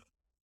laughable, but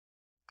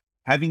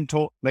having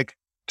told, like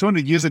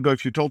 200 years ago,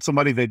 if you told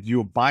somebody that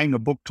you're buying a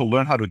book to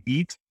learn how to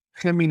eat,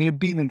 I mean, it'd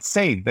be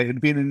insane. It'd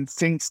be an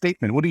insane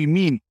statement. What do you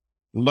mean,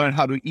 learn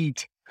how to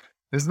eat?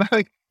 There's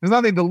nothing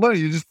to learn.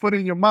 You just put it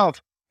in your mouth.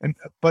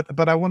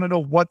 But I want to know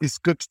what is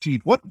good to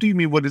eat. What do you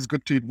mean what is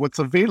good to eat? What's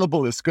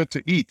available is good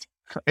to eat.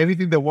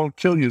 Anything that won't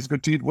kill you is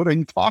good to eat. What are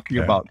you talking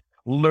about?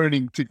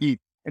 Learning to eat.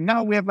 And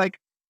now we have like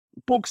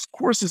books,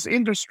 courses,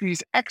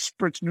 industries,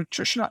 experts,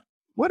 nutrition.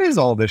 What is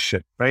all this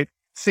shit, right?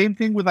 Same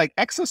thing with like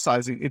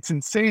exercising. It's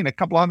insane. A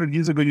couple 100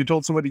 years ago, you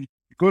told somebody,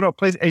 go to a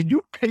place and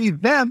you pay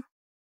them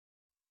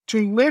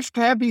to lift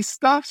heavy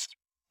stuff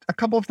a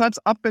couple of times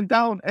up and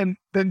down, and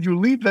then you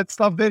leave that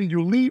stuff there, and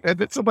you leave, and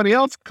then somebody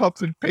else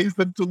comes and pays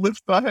them to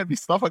lift the heavy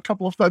stuff a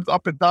couple of times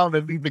up and down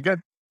and leave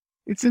again.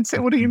 It's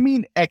insane. What do you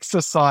mean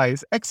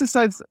exercise?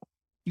 Exercise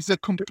is a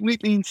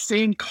completely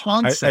insane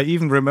concept. I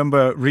even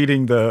remember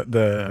reading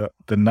the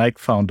Nike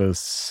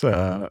founder's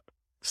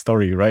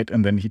story, right?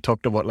 And then he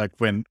talked about like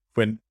when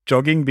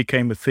jogging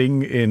became a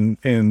thing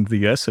in the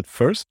US at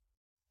first,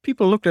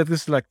 people looked at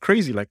this like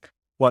crazy, like,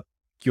 what,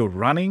 you're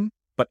running,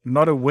 but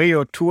not away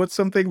or towards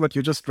something, but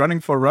you're just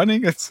running for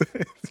running.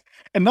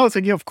 And now it's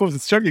like, yeah, of course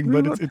it's jogging,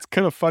 but it's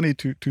kind of funny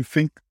to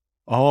think,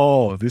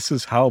 oh, this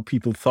is how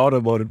people thought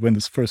about it when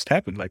this first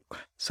happened. Like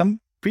some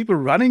people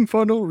running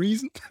for no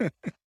reason.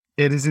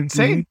 It is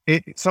insane.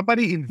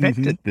 Somebody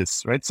invented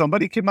this, right?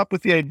 Somebody came up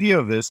with the idea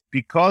of this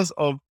because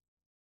of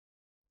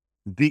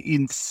the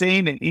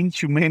insane and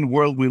inhumane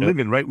world we live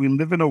in, right? We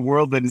live in a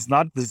world that is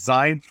not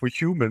designed for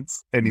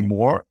humans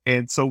anymore.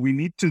 And so we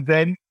need to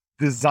then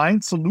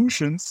design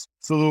solutions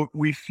so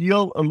we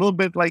feel a little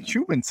bit like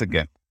humans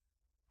again,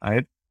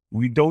 right?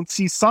 We don't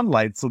see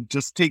sunlight, so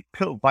just take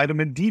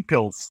vitamin D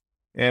pills.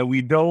 And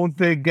we don't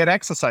get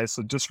exercise,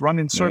 so just run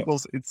in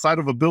circles inside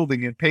of a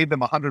building and pay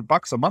them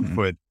 $100 a month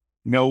for it.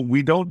 You know,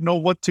 we don't know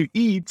what to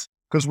eat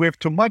because we have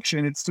too much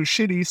and it's too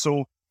shitty.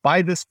 So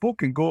buy this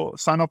book and go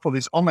sign up for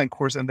this online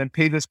course and then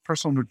pay this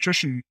personal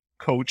nutrition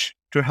coach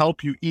to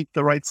help you eat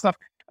the right stuff.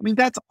 I mean,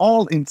 that's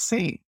all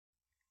insane.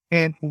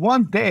 And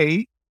one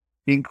day,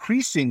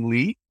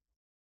 increasingly,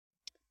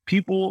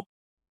 people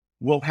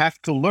will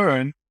have to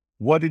learn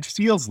what it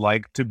feels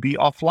like to be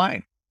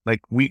offline.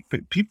 Like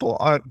people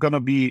are going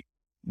to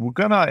we're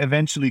going to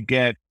eventually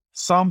get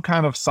some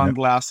kind of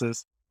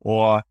sunglasses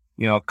or,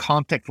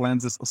 contact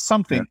lenses or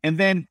something. And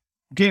then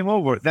game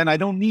over. Then I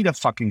don't need a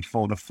fucking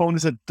phone. A phone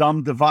is a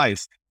dumb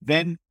device.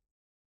 Then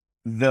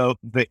the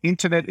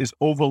internet is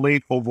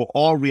overlaid over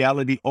all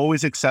reality,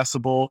 always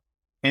accessible.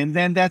 And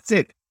then that's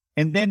it.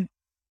 And then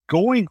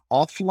going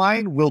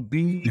offline will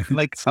be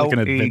like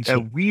a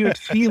weird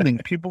feeling.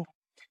 People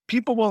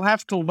will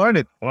have to learn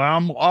it. Well,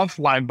 I'm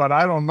offline, but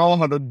I don't know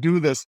how to do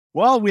this.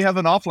 Well, we have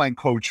an offline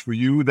coach for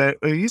you that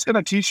he's going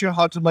to teach you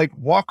how to like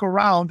walk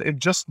around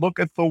and just look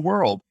at the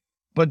world.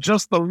 But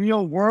just the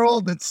real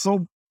world, it's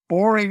so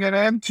boring and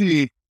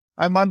empty.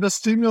 I'm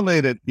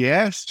understimulated.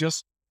 Yes,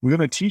 we're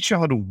going to teach you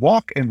how to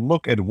walk and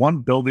look at one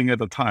building at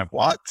a time.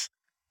 What?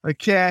 I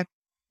can't.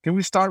 Can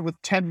we start with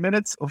 10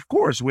 minutes? Of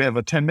course, we have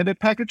a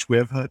 10-minute package. We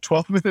have a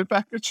 12-minute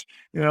package.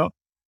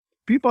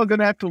 People are going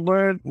to have to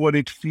learn what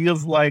it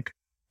feels like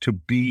to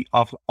be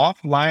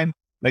offline.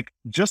 Like,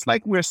 just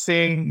like we're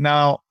saying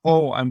now,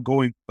 oh, I'm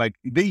going, like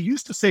they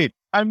used to say it,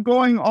 I'm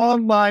going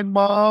online,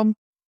 mom.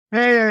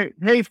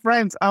 Hey,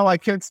 friends. Oh, I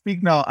can't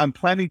speak now. I'm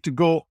planning to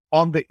go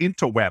on the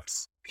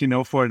interwebs,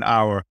 for an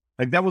hour.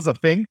 Like that was a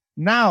thing.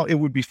 Now it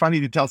would be funny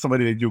to tell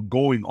somebody that you're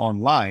going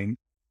online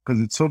because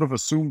it's sort of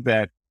assumed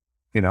that,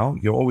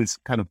 you're always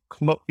kind of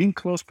in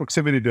close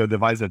proximity to a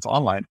device that's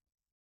online.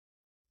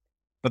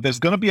 But there's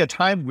going to be a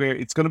time where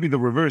it's going to be the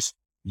reverse.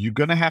 You're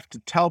going to have to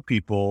tell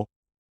people,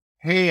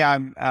 hey,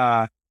 I'm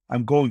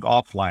going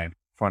offline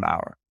for an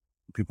hour.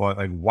 People are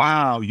like,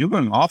 wow, you're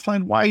going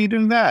offline? Why are you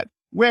doing that?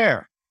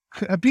 Where?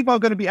 People are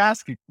going to be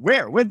asking,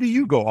 where? When do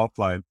you go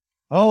offline?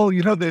 Oh,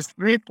 there's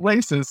 3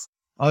 places.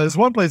 There's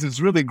one place that's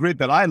really great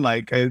that I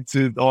like. It's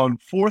on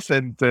 4th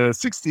and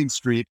 16th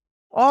Street.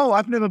 Oh,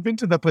 I've never been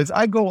to that place.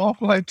 I go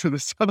offline to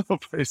this other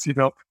place,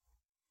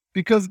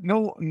 because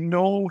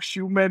no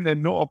human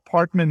and no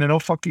apartment and no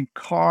fucking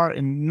car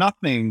and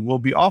nothing will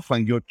be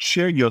offline. Your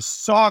chair, your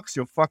socks,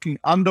 your fucking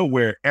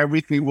underwear,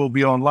 everything will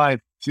be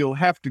online. So you'll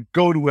have to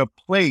go to a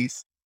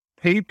place,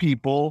 pay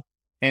people,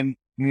 and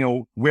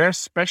wear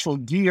special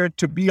gear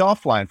to be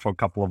offline for a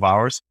couple of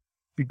hours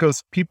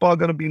because people are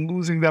going to be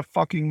losing their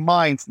fucking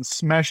minds and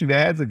smashing their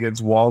heads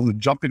against walls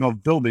and jumping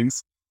off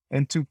buildings.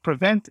 And to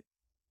prevent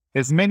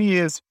as many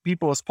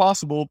people as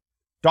possible,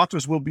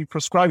 doctors will be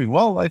prescribing.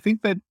 Well, I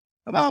think that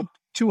about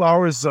 2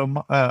 hours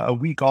a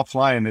week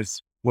offline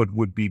is what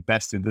would be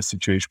best in this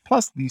situation.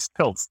 Plus these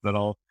pills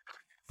that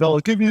they'll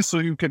give you so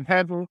you can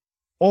handle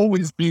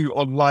always be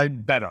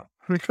online better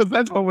because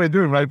that's what we're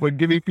doing, right? We're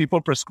giving people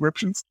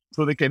prescriptions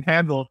so they can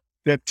handle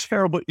their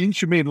terrible,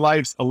 inhumane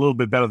lives a little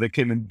bit better. They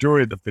can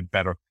endure it a bit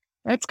better.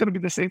 That's going to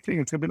be the same thing.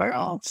 It's going to be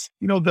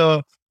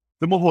like,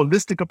 the more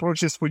holistic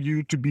approach is for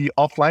you to be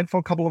offline for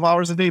a couple of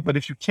hours a day. But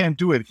if you can't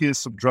do it, here's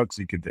some drugs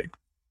you can take.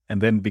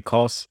 And then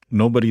because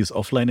nobody is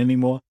offline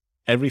anymore,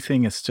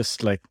 everything is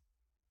just like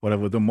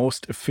whatever, the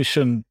most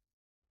efficient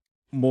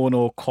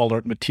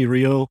mono-colored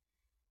material.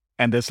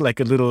 And there's like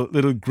a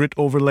little grid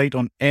overlaid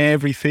on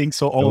everything.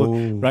 So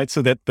right,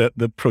 so that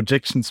the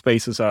projection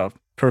spaces are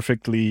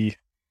perfectly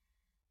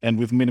and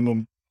with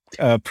minimum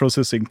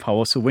processing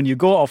power. So when you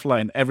go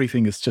offline,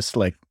 everything is just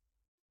like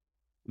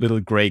little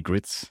gray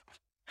grids.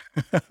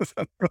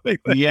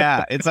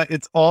 Yeah,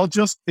 it's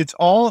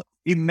all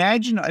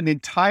imagine an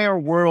entire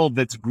world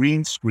that's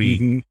green screen.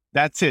 Mm-hmm.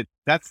 That's it.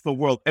 That's the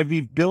world.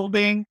 Every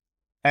building,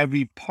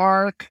 every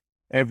park,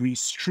 every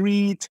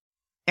street,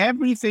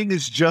 everything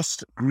is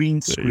just green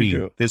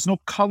screen. There's no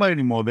color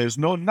anymore. There's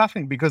no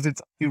nothing because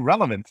it's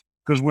irrelevant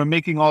because we're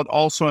making it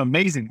all so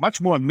amazing, much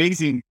more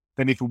amazing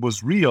than if it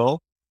was real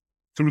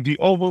through the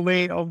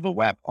overlay of the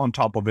web on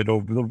top of it,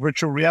 or the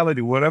virtual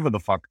reality, whatever the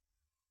fuck.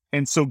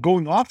 And so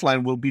going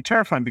offline will be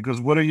terrifying because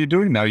what are you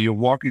doing now? You're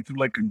walking through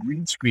like a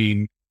green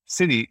screen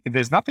city.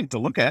 There's nothing to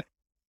look at.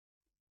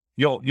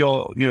 You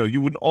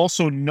would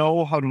also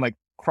know how to like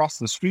cross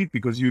the street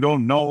because you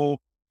don't know if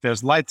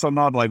there's lights or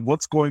not, like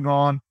what's going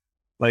on.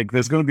 Like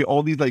there's going to be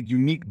all these like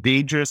unique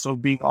dangers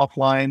of being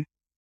offline.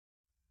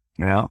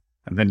 Yeah.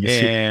 And then you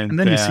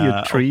see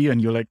a tree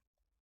and you're like,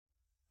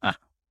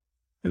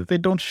 they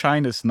don't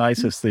shine as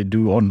nice as they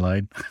do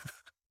online.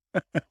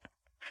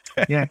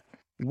 Yeah.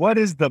 What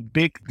is the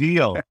big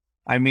deal?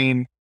 I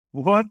mean,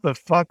 what the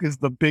fuck is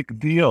the big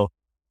deal?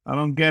 I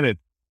don't get it.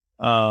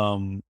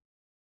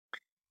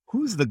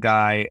 Who's the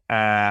guy?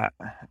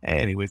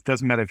 Anyways,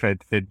 doesn't matter if I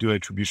do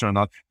attribution or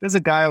not. There's a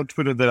guy on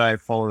Twitter that I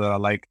follow that I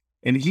like,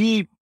 and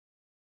he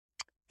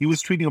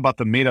was tweeting about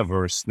the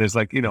metaverse. There's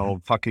like,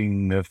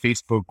 fucking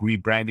Facebook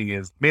rebranding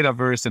as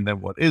metaverse, and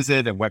then what is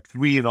it, and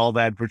Web3 and all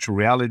that, virtual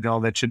reality and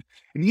all that shit.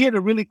 And he had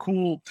a really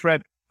cool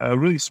thread, a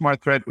really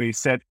smart thread where he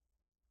said,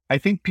 I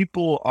think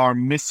people are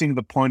missing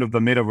the point of the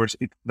metaverse.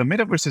 The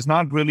metaverse is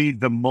not really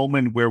the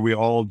moment where we're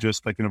all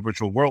just like in a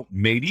virtual world,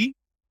 maybe.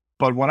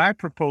 But what I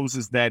propose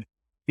is that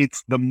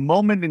it's the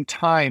moment in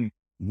time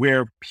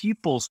where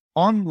people's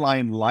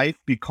online life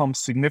becomes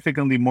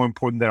significantly more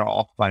important than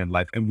our offline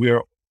life. And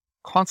we're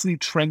constantly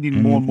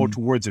trending more and more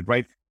towards it,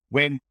 right?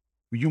 When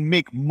you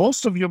make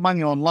most of your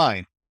money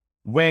online,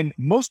 when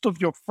most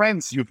of your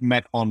friends you've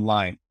met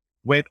online,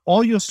 when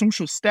all your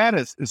social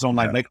status is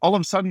online, like all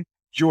of a sudden,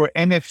 your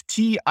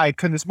NFT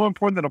icon is more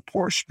important than a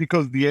Porsche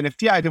because the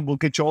NFT item will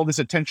get you all this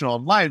attention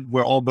online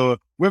where all the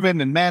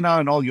women and Mana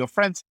and all your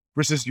friends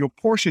versus your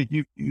Porsche,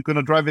 you're going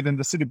to drive it in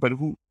the city, but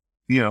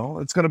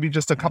it's going to be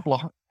just a couple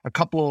of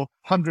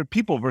hundred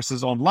people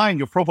versus online,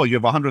 your profile, you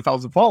have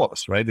 100,000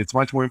 followers, right? It's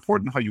much more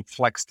important how you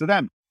flex to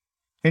them.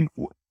 And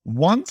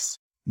once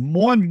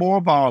more and more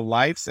of our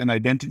lives and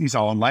identities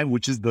are online,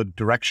 which is the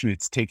direction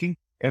it's taking,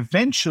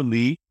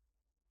 eventually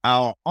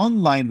our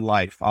online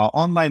life, our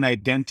online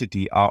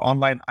identity, our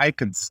online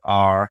icons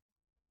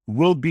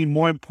will be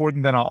more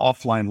important than our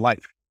offline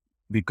life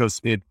because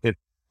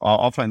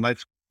our offline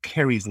life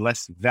carries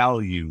less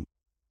value.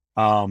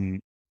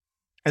 I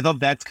thought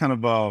that's kind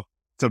of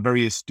it's a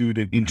very astute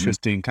and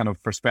interesting kind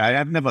of perspective.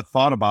 I've never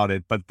thought about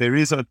it, but there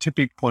is a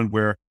tipping point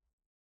where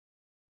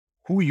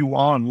who you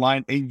are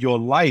online and your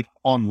life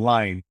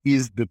online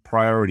is the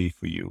priority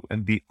for you,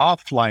 and the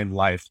offline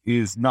life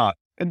is not.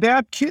 And there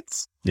are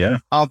kids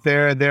out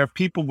there. There are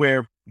people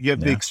where you have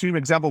the extreme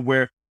example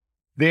where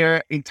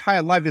their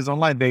entire life is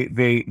online.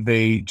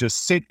 They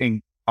just sit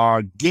and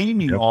are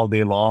gaming all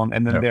day long,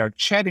 and then they're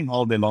chatting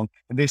all day long,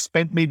 and they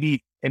spend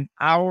maybe an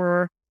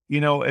hour,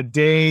 a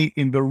day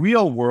in the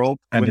real world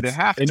when they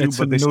have to,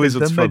 but they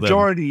spend the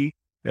majority.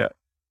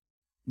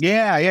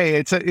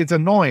 It's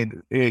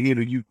annoying.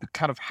 You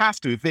kind of have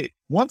to.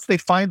 Once they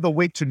find the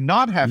way to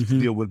not have to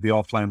deal with the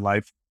offline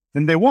life,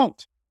 then they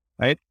won't,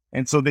 right?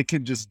 And so they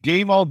can just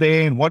game all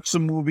day and watch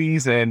some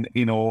movies and,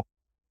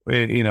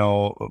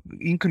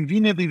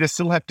 inconveniently, they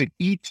still have to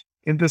eat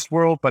in this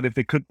world. But if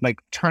they could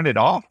like turn it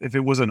off, if it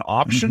was an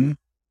option,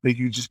 they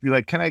could just be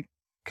like, can I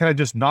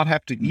just not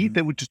have to eat?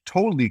 They would just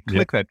totally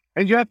click that.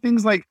 And you have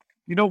things like,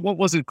 what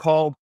was it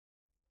called?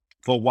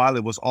 For a while,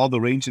 it was all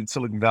the range in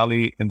Silicon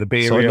Valley in the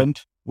Bay Area.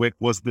 Where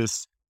was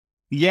this?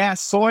 Yeah,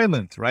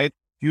 Soylent, right?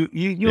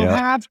 You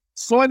have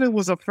Soylent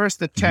was a first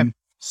attempt.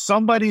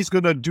 Somebody's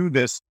going to do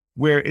this,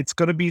 where it's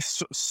going to be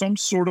some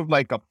sort of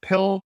like a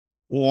pill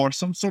or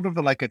some sort of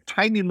like a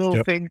tiny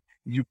little thing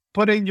you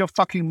put in your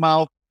fucking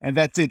mouth, and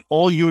that's it.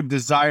 All your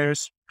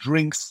desires,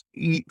 drinks,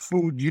 eat,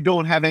 food, you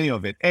don't have any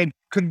of it. And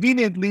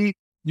conveniently,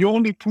 you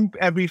only poop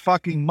every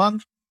fucking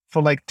month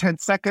for like 10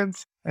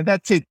 seconds, and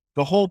that's it.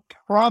 The whole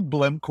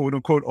problem, quote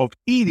unquote, of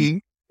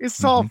eating is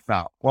solved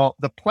now. Well,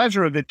 the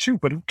pleasure of it too,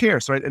 but who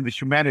cares, right? And the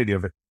humanity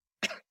of it.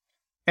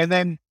 And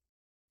then,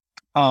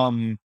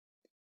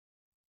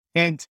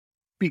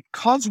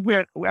 because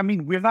we're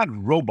not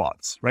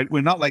robots, right?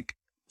 We're not like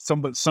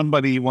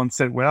somebody once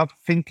said, we're not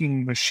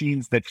thinking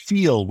machines that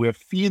feel, we're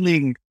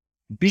feeling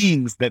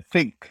beings that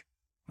think,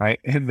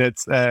 right? And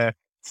that's,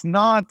 it's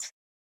not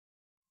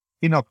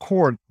in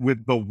accord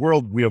with the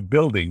world we are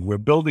building. We're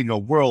building a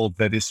world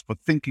that is for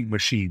thinking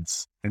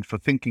machines and for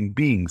thinking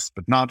beings,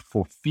 but not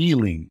for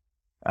feeling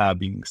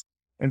beings.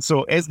 And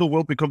so as the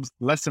world becomes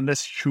less and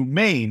less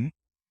humane,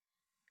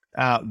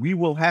 we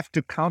will have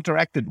to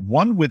counteract it,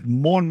 one, with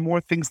more and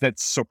more things that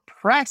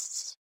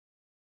suppress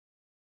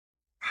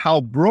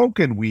how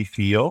broken we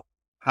feel,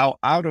 how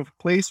out of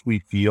place we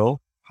feel,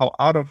 how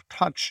out of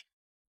touch,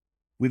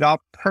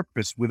 without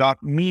purpose,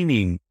 without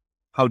meaning,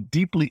 how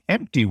deeply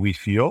empty we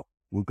feel.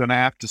 We're going to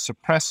have to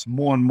suppress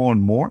more and more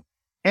and more.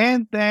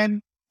 And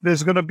then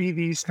there's going to be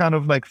these kind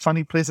of like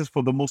funny places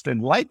for the most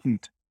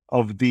enlightened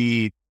of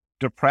the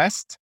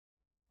depressed.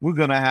 We're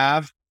going to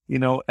have,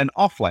 an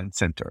offline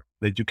center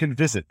that you can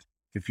visit.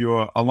 If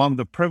you're among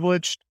the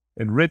privileged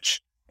and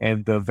rich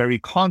and the very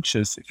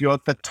conscious, if you're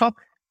at the top,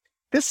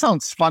 this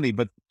sounds funny,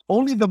 but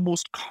only the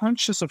most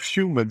conscious of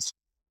humans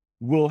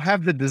will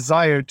have the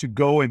desire to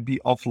go and be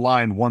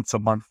offline once a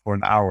month for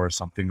an hour or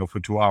something, or for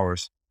 2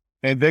 hours.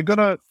 And they're going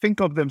to think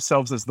of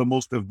themselves as the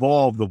most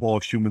evolved of all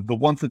humans, the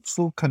ones that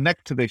still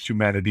connect to their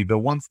humanity, the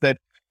ones that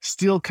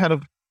still kind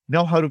of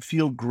know how to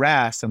feel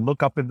grass and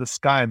look up in the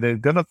sky. And they're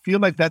going to feel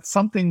like that's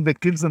something that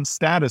gives them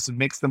status and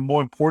makes them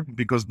more important,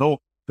 because the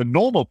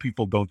normal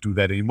people don't do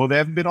that anymore. They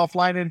haven't been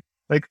offline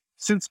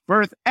since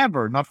birth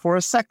ever, not for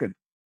a second.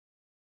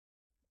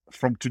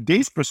 From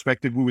today's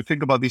perspective, we would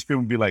think about these people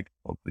and be like,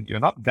 well, you're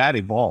not that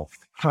evolved,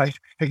 right?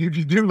 Like if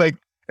you do like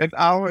an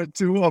hour or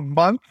two a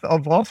month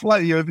of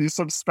offline, you'll do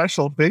some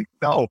special thing.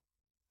 No,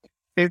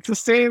 it's the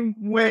same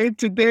way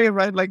today,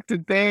 right? Like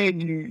today,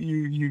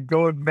 you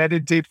go and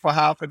meditate for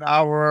half an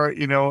hour,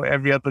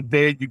 every other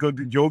day. You go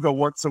to yoga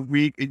once a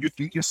week, and you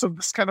think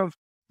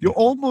you're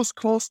almost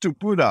close to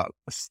Buddha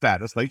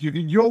status. Like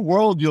in your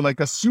world, you're like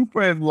a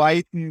super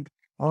enlightened.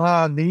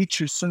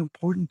 Nature's so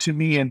important to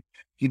me, and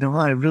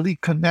I really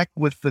connect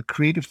with the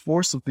creative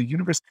force of the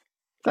universe.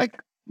 Like,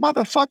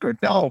 motherfucker,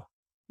 no.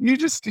 You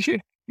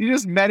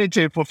just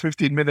meditate for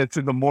 15 minutes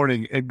in the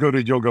morning and go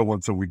to yoga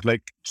once a week.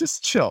 Like,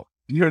 just chill.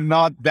 You're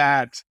not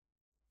that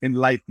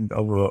enlightened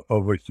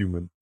of a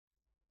human.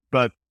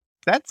 But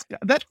that's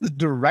the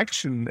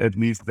direction, at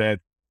least, that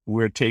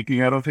we're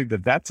taking. I don't think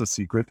that's a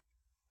secret.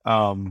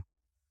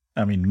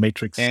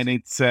 Matrix. And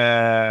it's...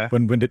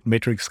 when did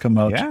Matrix come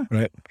out? Yeah.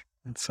 Right?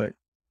 It's like...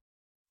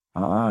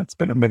 it's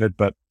been a minute,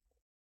 but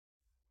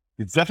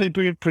it's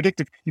definitely being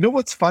predictive. You know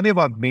what's funny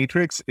about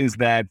Matrix is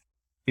that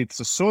it's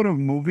a sort of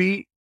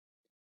movie.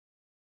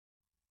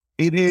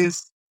 It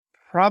is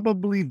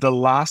probably the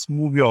last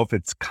movie of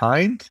its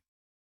kind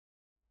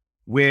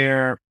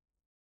where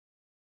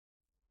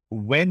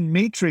when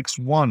Matrix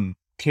 1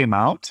 came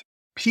out,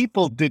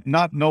 people did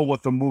not know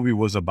what the movie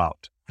was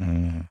about.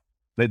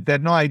 They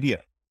had no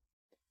idea.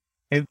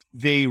 And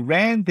they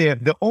ran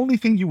the only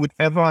thing you would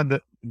ever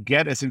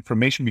get as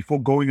information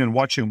before going and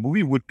watching a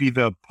movie would be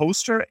the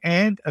poster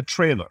and a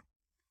trailer.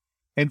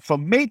 And for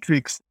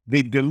Matrix,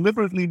 they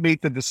deliberately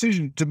made the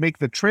decision to make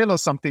the trailer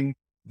something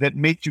that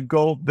made you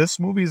go, this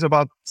movie is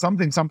about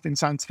something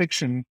science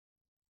fiction,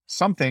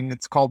 something.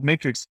 It's called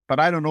Matrix, but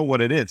I don't know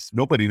what it is.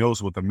 Nobody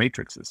knows what the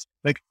Matrix is.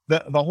 Like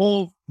the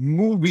whole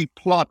movie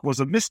plot was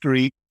a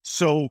mystery,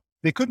 so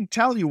they couldn't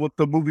tell you what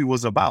the movie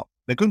was about.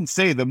 They couldn't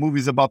say the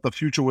movie's about the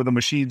future where the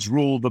machines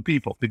rule the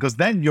people, because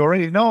then you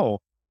already know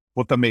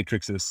what the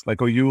Matrix is,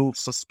 or you'll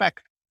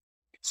suspect.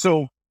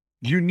 So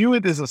you knew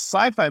it as a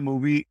sci-fi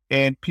movie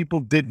and people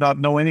did not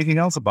know anything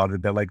else about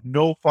it. They're like,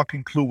 no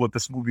fucking clue what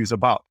this movie is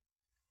about.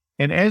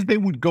 And as they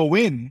would go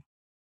in,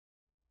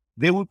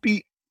 they would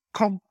be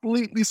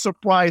completely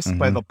surprised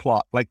by the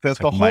plot. Like the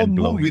whole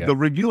movie, the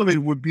reveal of it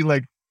would be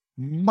like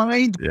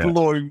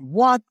mind-blowing.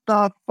 What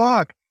the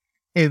fuck?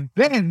 And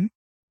then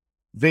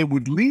they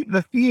would leave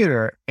the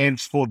theater, and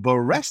for the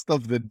rest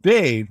of the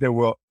day, they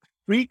were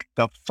freaked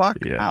the fuck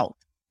out.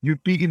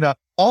 You'd be in an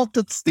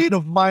altered state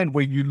of mind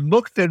where you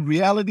looked at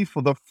reality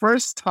for the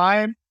first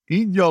time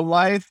in your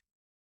life,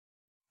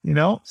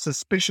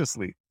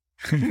 suspiciously.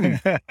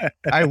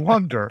 I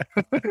wonder,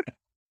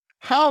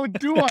 how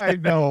do I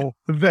know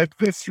that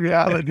this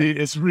reality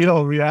is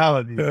real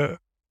reality?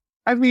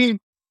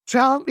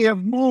 Tell me a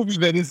movie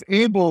that is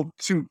able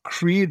to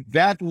create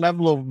that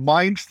level of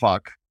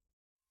mindfuck,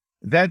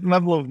 that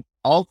level of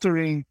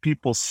altering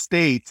people's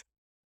state,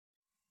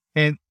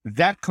 and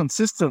that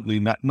consistently,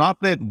 not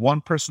that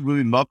one person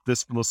really loved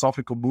this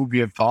philosophical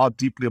movie and thought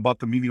deeply about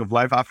the meaning of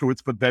life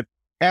afterwards, but that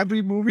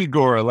every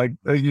moviegoer,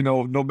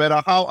 no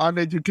matter how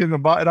uneducated, no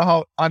matter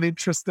how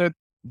uninterested,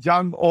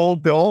 young,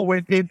 old, they all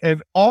went in,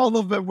 and all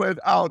of them went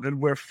out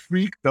and were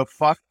freaked the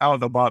fuck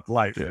out about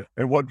life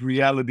and what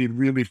reality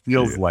really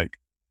feels like.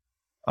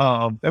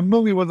 That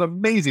movie was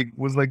amazing. It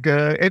was like,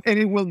 and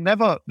it will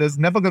never, there's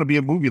never going to be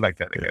a movie like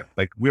that again.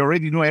 Like, we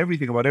already know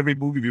everything about every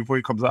movie before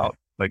it comes out.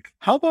 Like,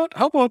 how about,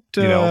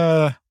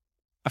 I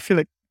feel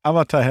like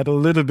Avatar had a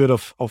little bit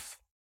of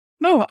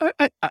no,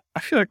 I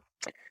feel like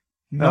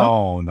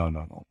No?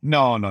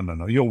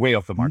 No. You're way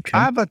off the mark. Okay.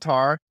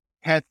 Avatar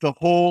had the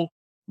whole,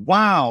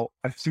 wow,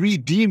 a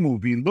 3D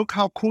movie. Look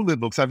how cool it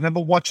looks. I've never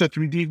watched a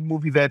 3D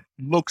movie that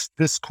looks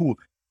this cool.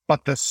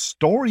 But the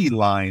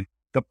storyline,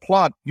 the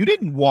plot, you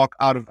didn't walk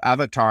out of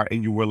Avatar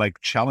and you were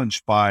like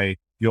challenged by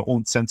your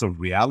own sense of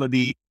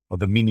reality or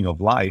the meaning of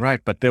life.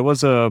 Right. But there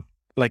was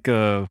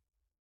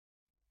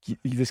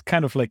this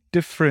kind of like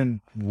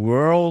different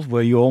world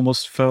where you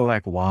almost felt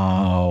like,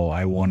 wow,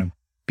 I want to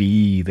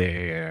be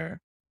there.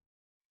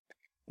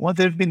 Well,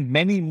 there have been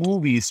many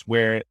movies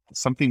where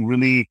something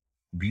really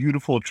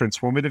beautiful,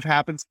 transformative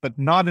happens, but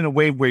not in a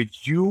way where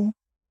you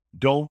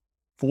don't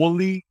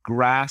fully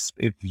grasp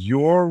if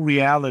your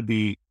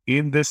reality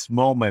in this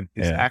moment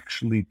is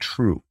actually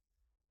true.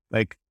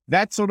 Like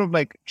that's sort of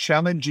like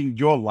challenging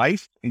your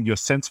life and your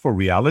sense for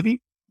reality.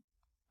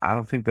 I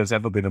don't think there's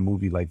ever been a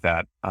movie like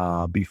that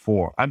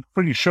before. I'm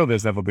pretty sure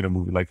there's never been a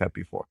movie like that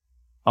before.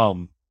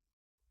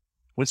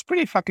 It's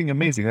pretty fucking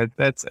amazing.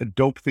 That's a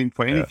dope thing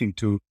for anything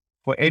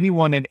for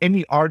anyone in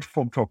any art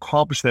form to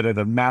accomplish that at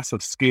a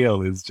massive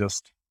scale is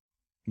just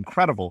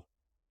incredible.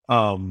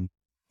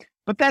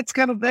 But that's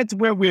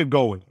where we're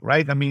going,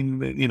 right? I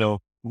mean,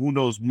 who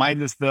knows?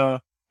 Minus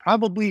the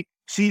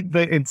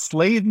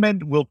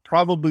enslavement will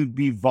probably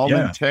be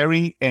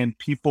voluntary and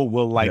people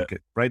will like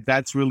it, right?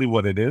 That's really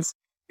what it is.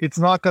 It's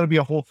not going to be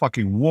a whole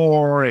fucking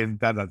war and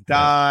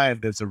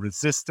and there's a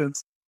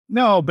resistance.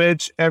 No,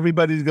 bitch.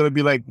 Everybody's going to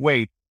be like,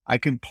 wait, I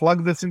can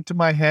plug this into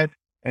my head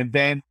and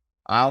then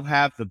I'll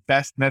have the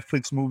best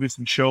Netflix movies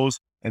and shows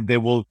and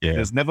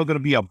there's never going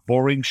to be a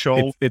boring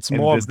show. It's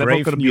more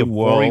Brave New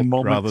World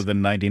rather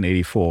than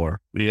 1984.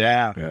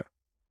 Yeah.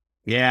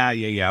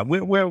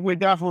 We're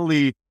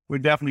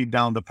definitely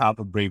down the path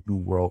of Brave New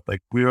World.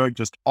 Like we are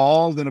just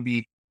all going to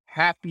be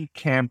happy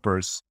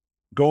campers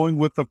going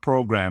with the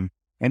program.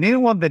 And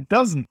anyone that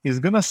doesn't is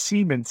going to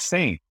seem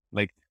insane.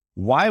 Like,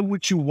 why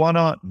would you want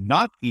to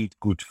not eat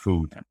good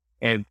food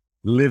and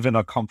live in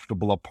a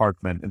comfortable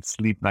apartment and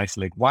sleep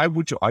nicely? Like, why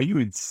would you? Are you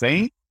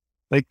insane?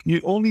 Like,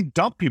 you only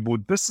dumb people.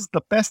 This is the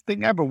best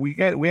thing ever. We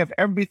have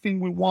everything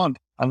we want.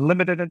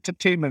 Unlimited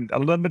entertainment,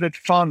 unlimited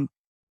fun,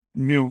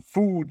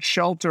 food,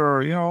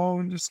 shelter,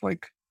 just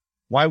like,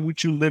 why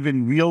would you live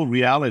in real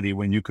reality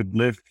when you could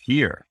live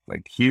here?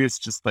 Like, here's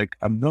just like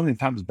a million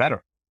times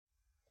better.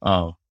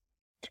 And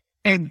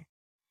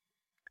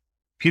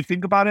if you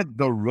think about it,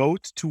 the road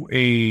to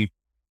a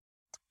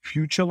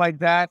future like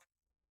that,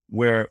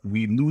 where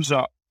we lose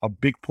a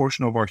big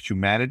portion of our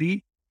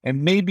humanity,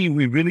 and maybe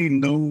we really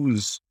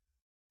lose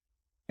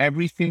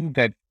everything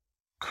that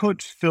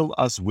could fill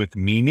us with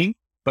meaning,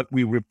 but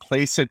we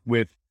replace it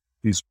with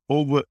this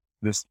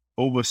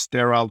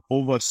over-sterile,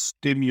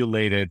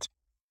 over-stimulated,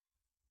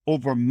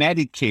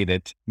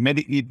 over-medicated,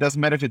 it doesn't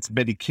matter if it's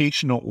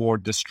medication or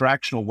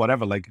distraction or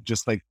whatever, like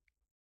just like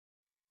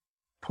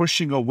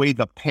pushing away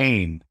the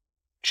pain,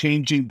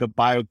 changing the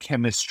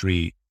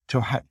biochemistry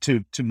to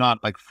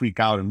not like freak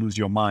out and lose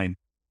your mind.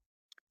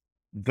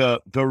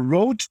 The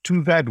road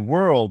to that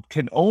world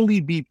can only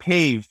be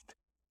paved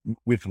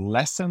with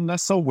less and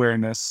less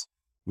awareness,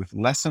 with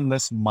less and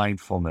less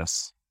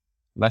mindfulness,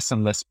 less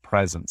and less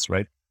presence,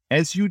 right?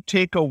 As you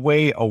take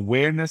away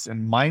awareness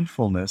and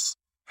mindfulness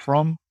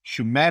from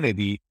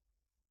humanity,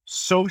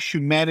 so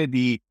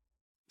humanity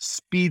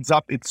speeds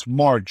up its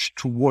march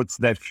towards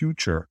that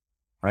future,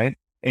 right?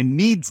 And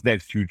needs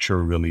that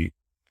future really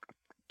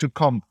to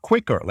come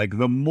quicker. Like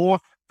the more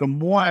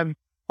I'm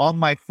on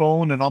my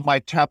phone and on my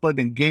tablet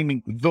and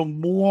gaming, the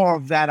more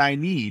of that I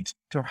need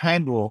to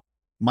handle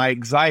my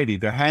anxiety,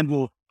 to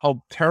handle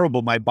how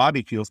terrible my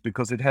body feels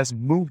because it has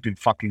moved in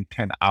fucking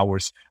 10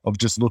 hours of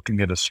just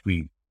looking at a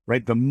screen,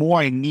 right? The more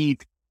I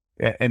need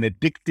and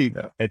addicted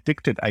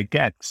I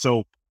get.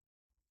 So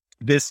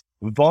this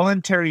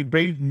voluntary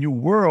Brave New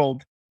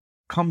World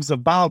comes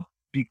about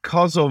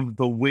because of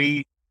the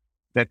way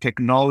that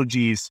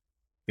technology is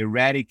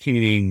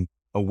eradicating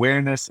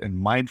awareness and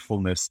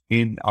mindfulness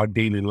in our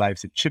daily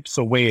lives. It chips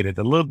away at it,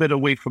 a little bit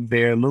away from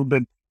there, a little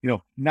bit,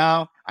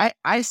 now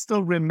I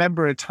still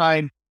remember a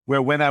time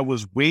where when I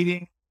was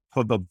waiting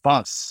for the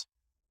bus,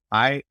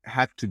 I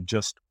had to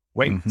just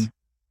wait. Mm-hmm.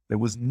 There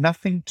was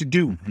nothing to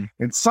do. Mm-hmm.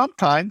 And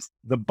sometimes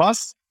the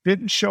bus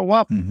didn't show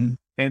up. Mm-hmm.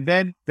 And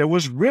then there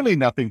was really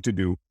nothing to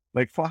do.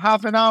 Like for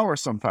half an hour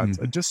sometimes.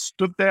 Mm-hmm. I just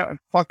stood there and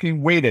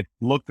fucking waited,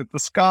 looked at the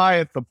sky,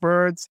 at the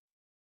birds.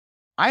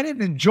 I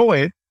didn't enjoy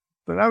it,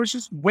 but I was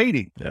just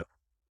waiting. Yep.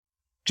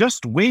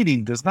 Just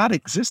waiting does not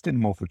exist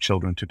anymore for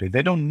children today.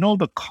 They don't know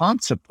the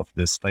concept of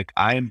this. Like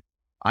I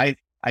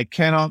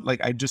cannot,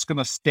 like, I'm just going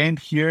to stand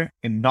here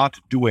and not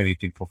do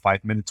anything for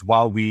 5 minutes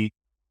while we,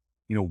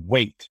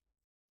 wait.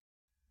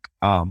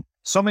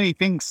 So many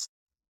things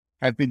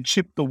have been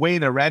chipped away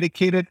and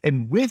eradicated.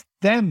 And with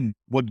them,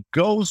 what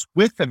goes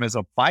with them as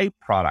a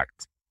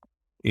byproduct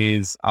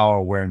is our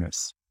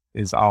awareness,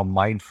 is our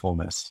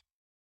mindfulness,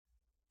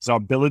 is our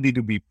ability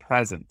to be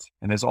present.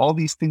 And as all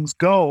these things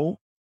go,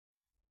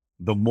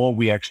 the more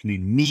we actually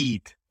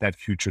need that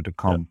future to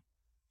come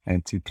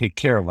and to take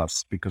care of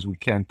us, because we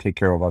can't take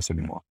care of us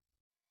anymore.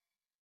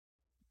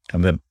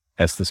 And then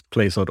as this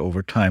plays out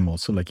over time.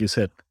 Also, like you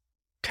said,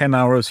 10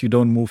 hours, you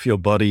don't move your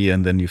body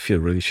and then you feel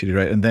really shitty,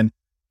 right? And then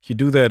you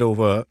do that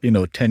over,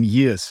 10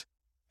 years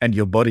and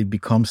your body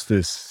becomes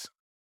this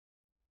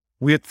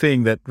weird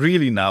thing that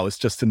really now is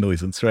just a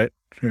nuisance, right?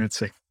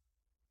 It's like,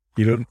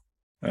 you don't.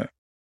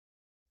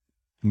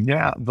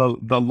 Yeah,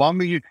 the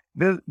longer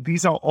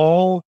these are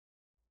all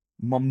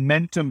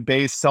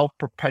momentum-based,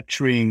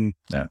 self-perpetuating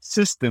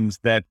systems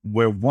that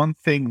where one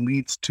thing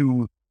leads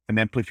to an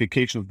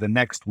amplification of the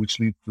next, which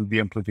leads to the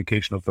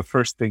amplification of the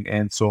first thing,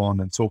 and so on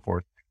and so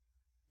forth.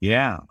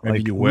 Yeah, maybe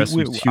like you wear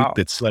some suit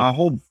that's like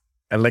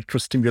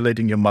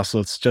electrostimulating your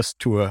muscles just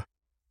to a,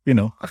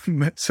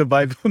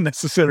 survival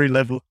necessary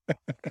level.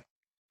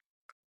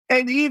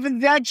 And even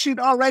that shit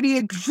already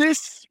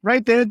exists,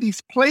 right? There are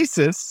these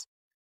places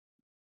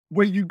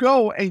where you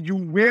go and you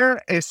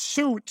wear a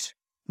suit,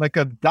 like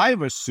a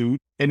diver suit,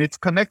 and it's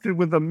connected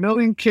with 1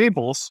 million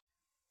cables,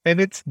 and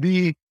it's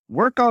the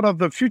workout of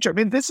the future. I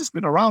mean, this has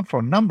been around for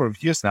a number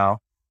of years now,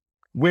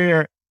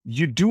 where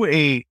you do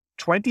a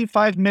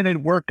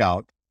 25-minute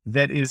workout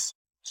that is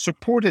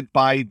supported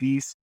by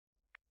these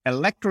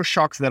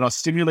electroshocks that are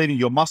stimulating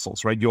your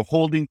muscles, right? You're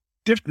holding,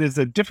 there's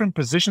different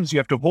positions you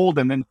have to hold,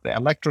 and then the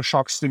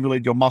electroshocks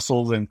stimulate your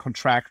muscles and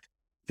contract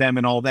them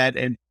and all that.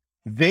 And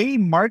they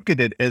market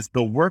it as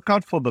the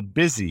workout for the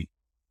busy.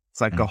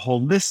 It's like a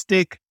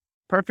holistic,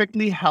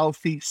 perfectly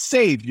healthy,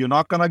 safe, you're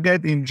not going to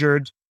get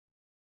injured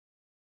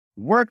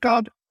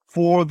workout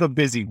for the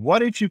busy.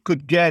 What if you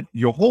could get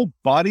your whole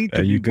body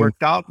to be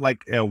worked out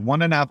like a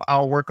 1.5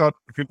 hour workout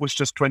if it was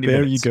just 20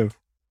 minutes? There you go.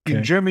 Okay.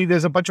 In Germany,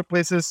 there's a bunch of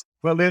places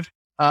where I live.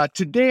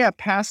 Today, I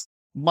passed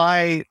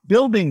my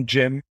building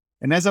gym,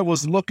 and as I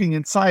was looking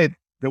inside,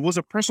 there was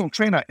a personal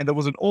trainer and there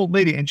was an old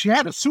lady, and she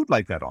had a suit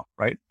like that on,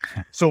 right?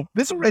 So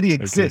this already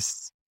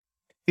exists.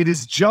 It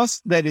is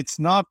just that it's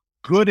not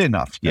good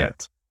enough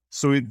yet.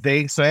 So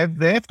they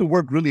have to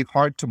work really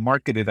hard to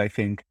market it, I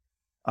think.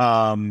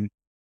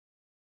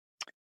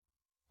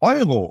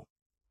 Euro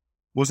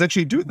was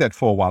actually doing that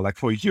for a while, like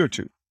for a year or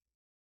two.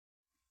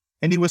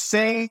 And he was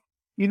saying,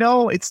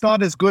 it's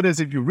not as good as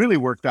if you really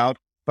worked out,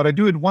 but I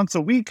do it once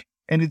a week.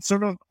 And it's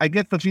sort of, I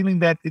get the feeling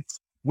that it's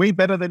way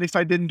better than if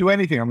I didn't do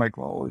anything. I'm like,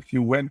 well, if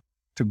you went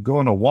to go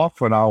on a walk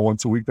for an hour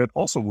once a week, that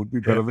also would be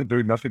better than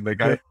doing nothing.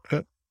 Like,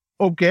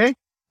 okay,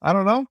 I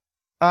don't know.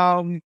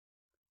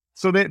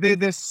 So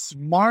they're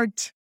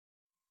smart,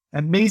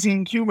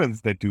 amazing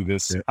humans that do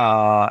this.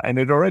 And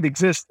it already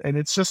exists. And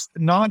it's just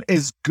not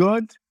as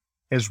good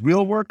as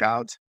real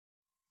workout.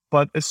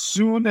 But as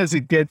soon as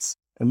it gets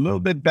a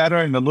little bit better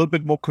and a little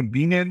bit more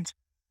convenient,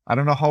 I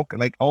don't know how,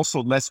 like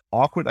also less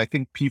awkward. I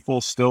think people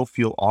still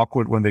feel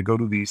awkward when they go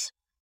to these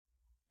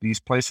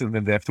places and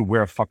then they have to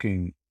wear a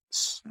fucking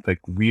like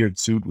weird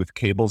suit with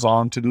cables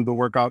on to do the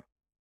workout.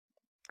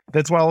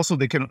 That's why also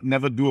they can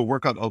never do a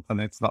workout. And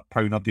that's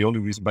probably not the only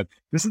reason, but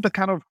this is the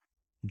kind of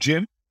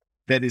gym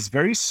that is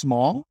very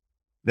small,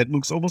 that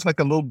looks almost like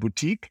a little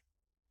boutique.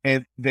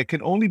 And there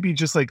can only be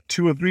just like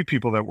 2 or 3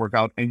 people that work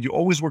out. And you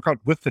always work out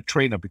with the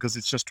trainer because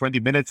it's just 20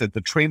 minutes and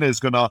the trainer is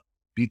going to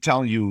be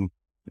telling you,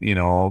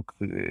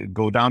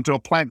 go down to a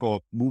plank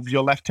or move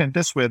your left hand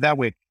this way or that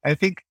way. I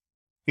think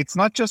it's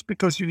not just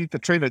because you need the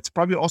trainer. It's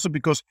probably also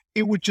because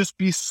it would just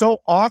be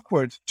so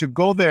awkward to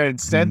go there and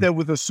stand there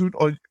with a suit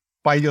or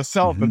by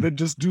yourself and then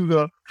just do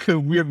the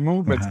weird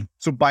movements.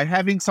 So by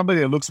having somebody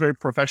that looks very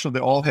professional,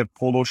 they all have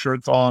polo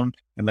shirts on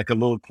and like a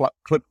little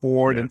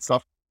clipboard and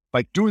stuff.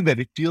 By doing that,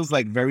 it feels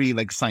like very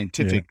like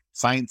scientific,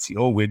 sciencey.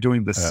 Oh, we're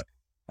doing this.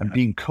 I'm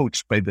being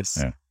coached by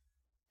this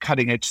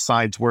cutting edge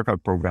science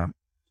workout program.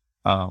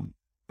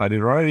 But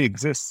it already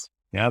exists.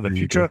 Yeah, the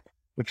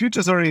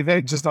future's already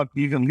there, just not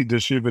evenly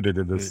distributed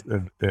in this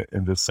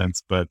in this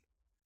sense. But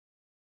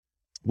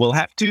we'll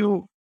have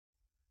to,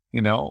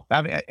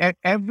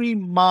 every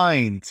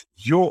mind,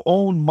 your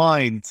own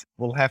mind,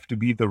 will have to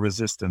be the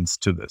resistance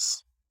to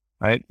this,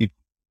 right? If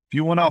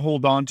you want to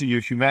hold on to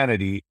your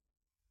humanity,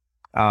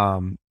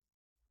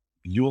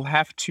 you'll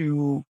have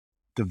to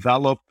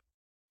develop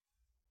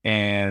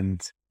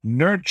and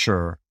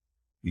nurture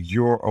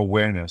your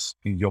awareness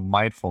and your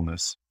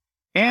mindfulness.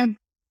 And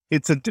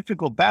it's a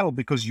difficult battle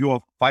because you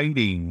are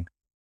fighting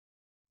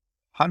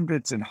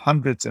hundreds and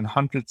hundreds and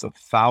hundreds of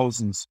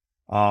thousands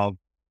of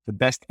the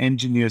best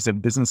engineers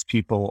and business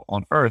people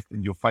on earth.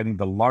 And you're fighting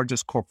the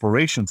largest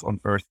corporations on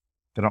earth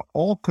that are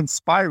all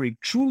conspiring,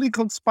 truly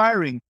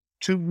conspiring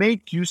to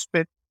make you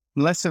spend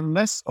less and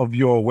less of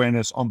your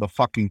awareness on the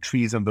fucking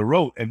trees and the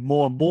road and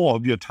more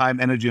of your time,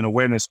 energy, and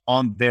awareness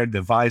on their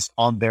device,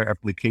 on their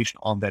application,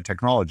 on their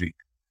technology.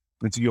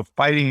 And so you're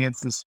fighting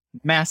against this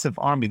massive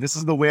army. This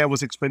is the way I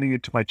was explaining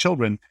it to my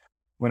children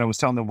when I was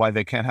telling them why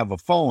they can't have a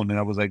phone. And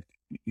I was like,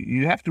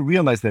 you have to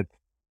realize that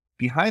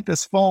behind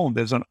this phone,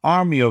 there's an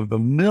army of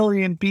 1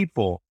 million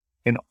people,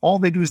 and all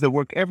they do is they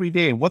work every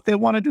day. And what they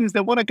want to do is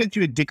they want to get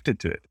you addicted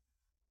to it.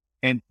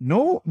 And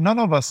none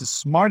of us is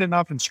smart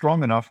enough and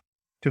strong enough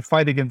to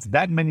fight against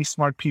that many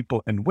smart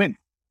people and win.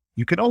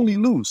 You can only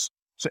lose.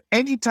 So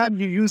anytime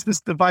you use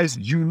this device,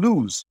 you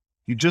lose.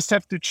 You just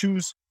have to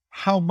choose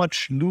how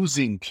much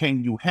losing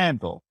can you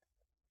handle.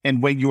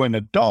 And when you're an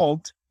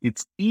adult,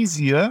 it's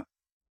easier.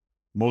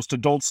 Most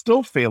adults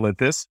still fail at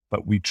this,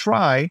 but we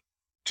try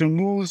to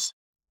lose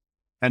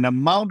an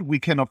amount we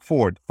can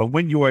afford. But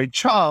when you are a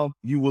child,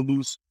 you will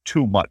lose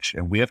too much,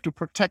 and we have to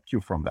protect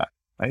you from that,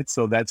 right?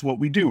 So that's what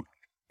we do.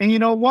 And you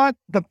know what?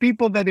 The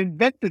people that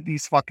invented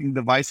these fucking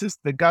devices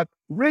that got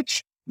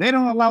rich, they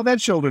don't allow their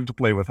children to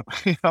play with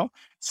them,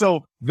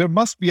 So there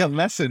must be a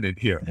lesson in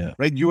here,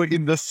 right? You are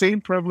in the same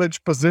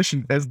privileged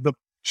position as the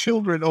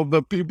children of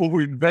the people who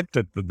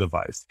invented the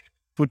device.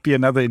 Would be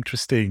another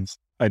interesting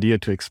idea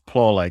to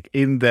explore, like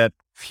in that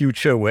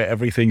future where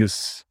everything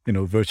is,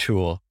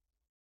 virtual.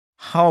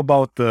 How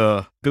about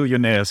the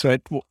billionaires,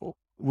 right?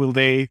 Will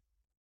they?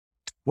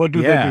 What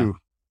do they do?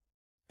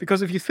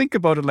 Because if you think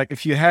about it, like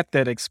if you had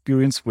that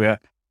experience where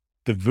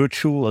the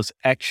virtual is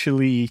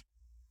actually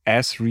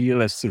as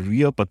real as the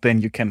real, but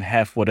then you can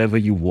have whatever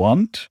you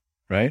want,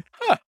 right?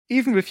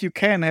 Even if you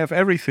can have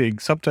everything,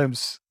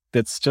 sometimes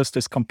that's just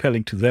as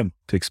compelling to them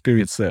to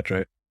experience that,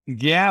 right?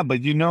 Yeah,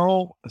 but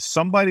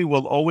somebody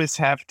will always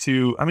have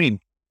to,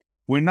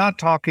 we're not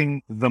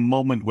talking the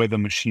moment where the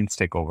machines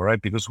take over,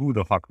 right? Because who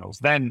the fuck knows?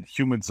 Then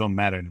humans don't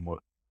matter anymore.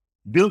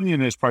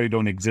 Billionaires probably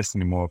don't exist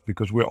anymore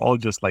because we're all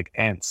just like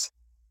ants.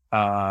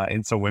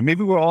 And so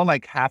maybe we're all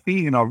like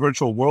happy in our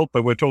virtual world,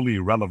 but we're totally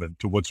irrelevant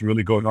to what's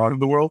really going on in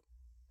the world.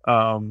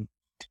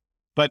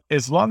 But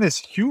as long as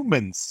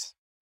humans,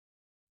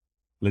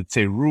 let's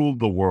say, rule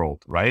the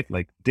world, right?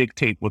 Like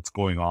dictate what's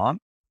going on,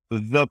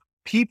 the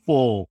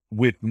people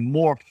with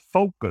more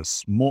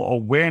focus, more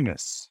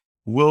awareness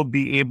will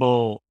be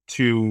able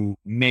to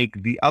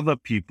make the other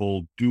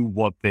people do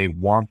what they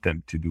want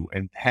them to do.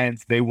 And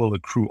hence they will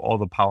accrue all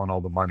the power and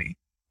all the money.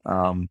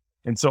 And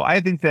so I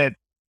think that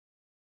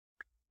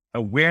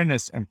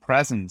awareness and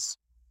presence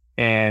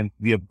and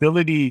the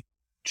ability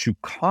to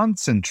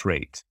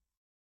concentrate,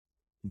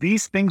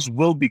 these things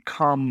will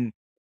become,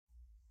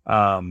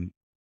 in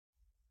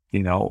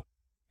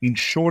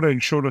shorter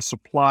and shorter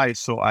supply.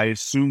 So I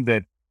assume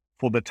that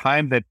for the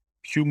time that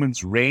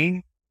humans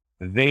reign,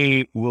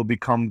 they will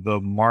become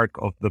the mark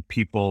of the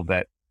people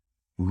that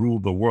rule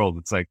the world.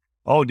 It's like,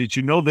 oh, did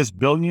you know this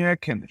billionaire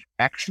can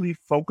actually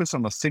focus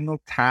on a single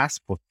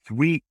task for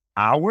 3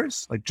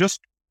 hours? Like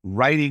just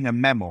writing a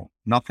memo,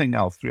 nothing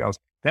else, 3 hours.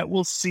 That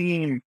will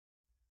seem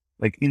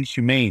like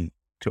inhumane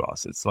to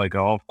us. It's like,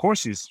 oh, of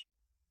course he's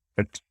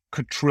a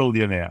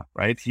quadrillionaire,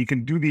 right? He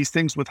can do these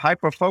things with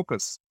hyper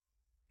focus.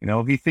 He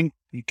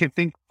can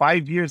think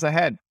 5 years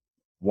ahead.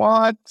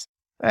 What?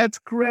 That's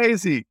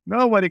crazy.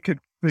 Nobody could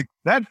think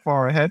that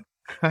far ahead,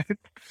 right?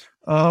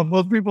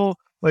 Most people,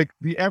 like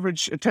the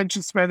average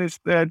attention span is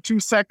 2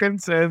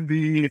 seconds, and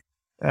the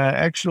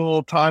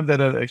actual time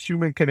that a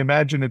human can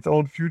imagine its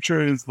own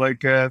future is like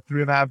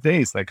 3.5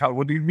 days. Like,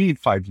 what do you mean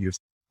 5 years?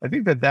 I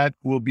think that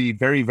will be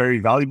very, very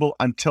valuable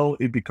until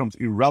it becomes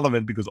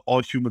irrelevant because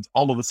all humans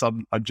all of a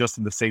sudden are just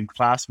in the same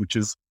class, which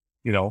is,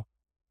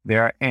 they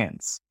are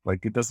ants.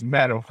 Like it doesn't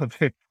matter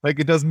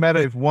it doesn't matter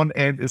if one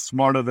ant is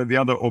smarter than the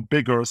other or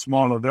bigger or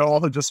smaller. They're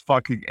all just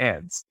fucking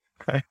ants.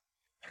 Right?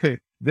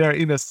 They're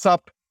in a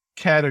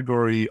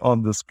subcategory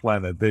on this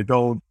planet. They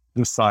don't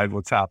decide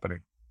what's happening.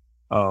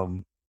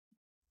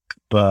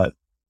 But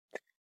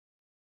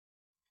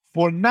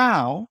for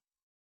now,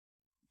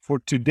 for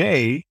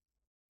today,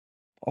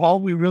 all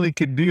we really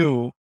can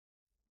do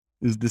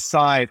is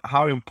decide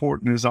how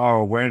important is our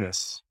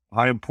awareness,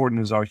 how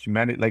important is our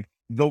humanity. Like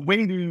the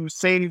way to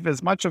save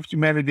as much of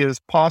humanity as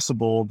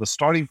possible, the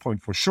starting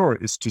point for sure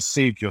is to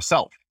save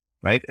yourself,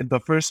 right? And the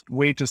first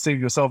way to save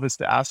yourself is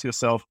to ask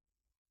yourself,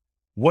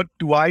 what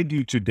do I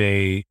do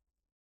today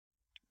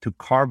to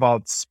carve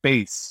out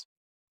space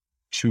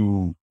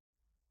to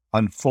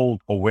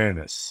unfold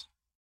awareness,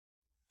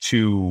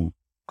 to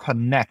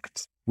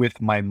connect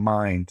with my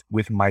mind,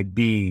 with my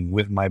being,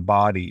 with my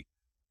body,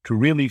 to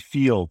really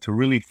feel, to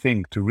really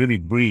think, to really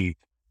breathe,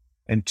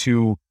 and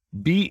to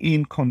be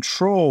in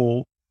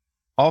control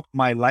of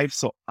my life.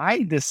 So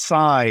I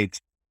decide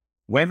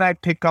when I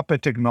pick up a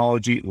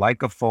technology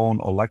like a phone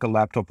or like a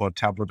laptop or a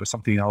tablet or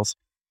something else,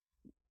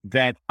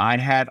 that I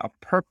had a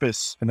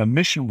purpose and a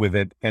mission with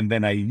it. And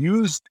then I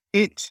used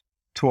it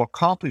to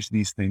accomplish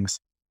these things.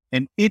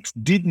 And it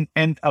didn't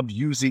end up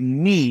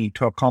using me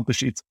to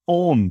accomplish its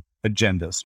own agendas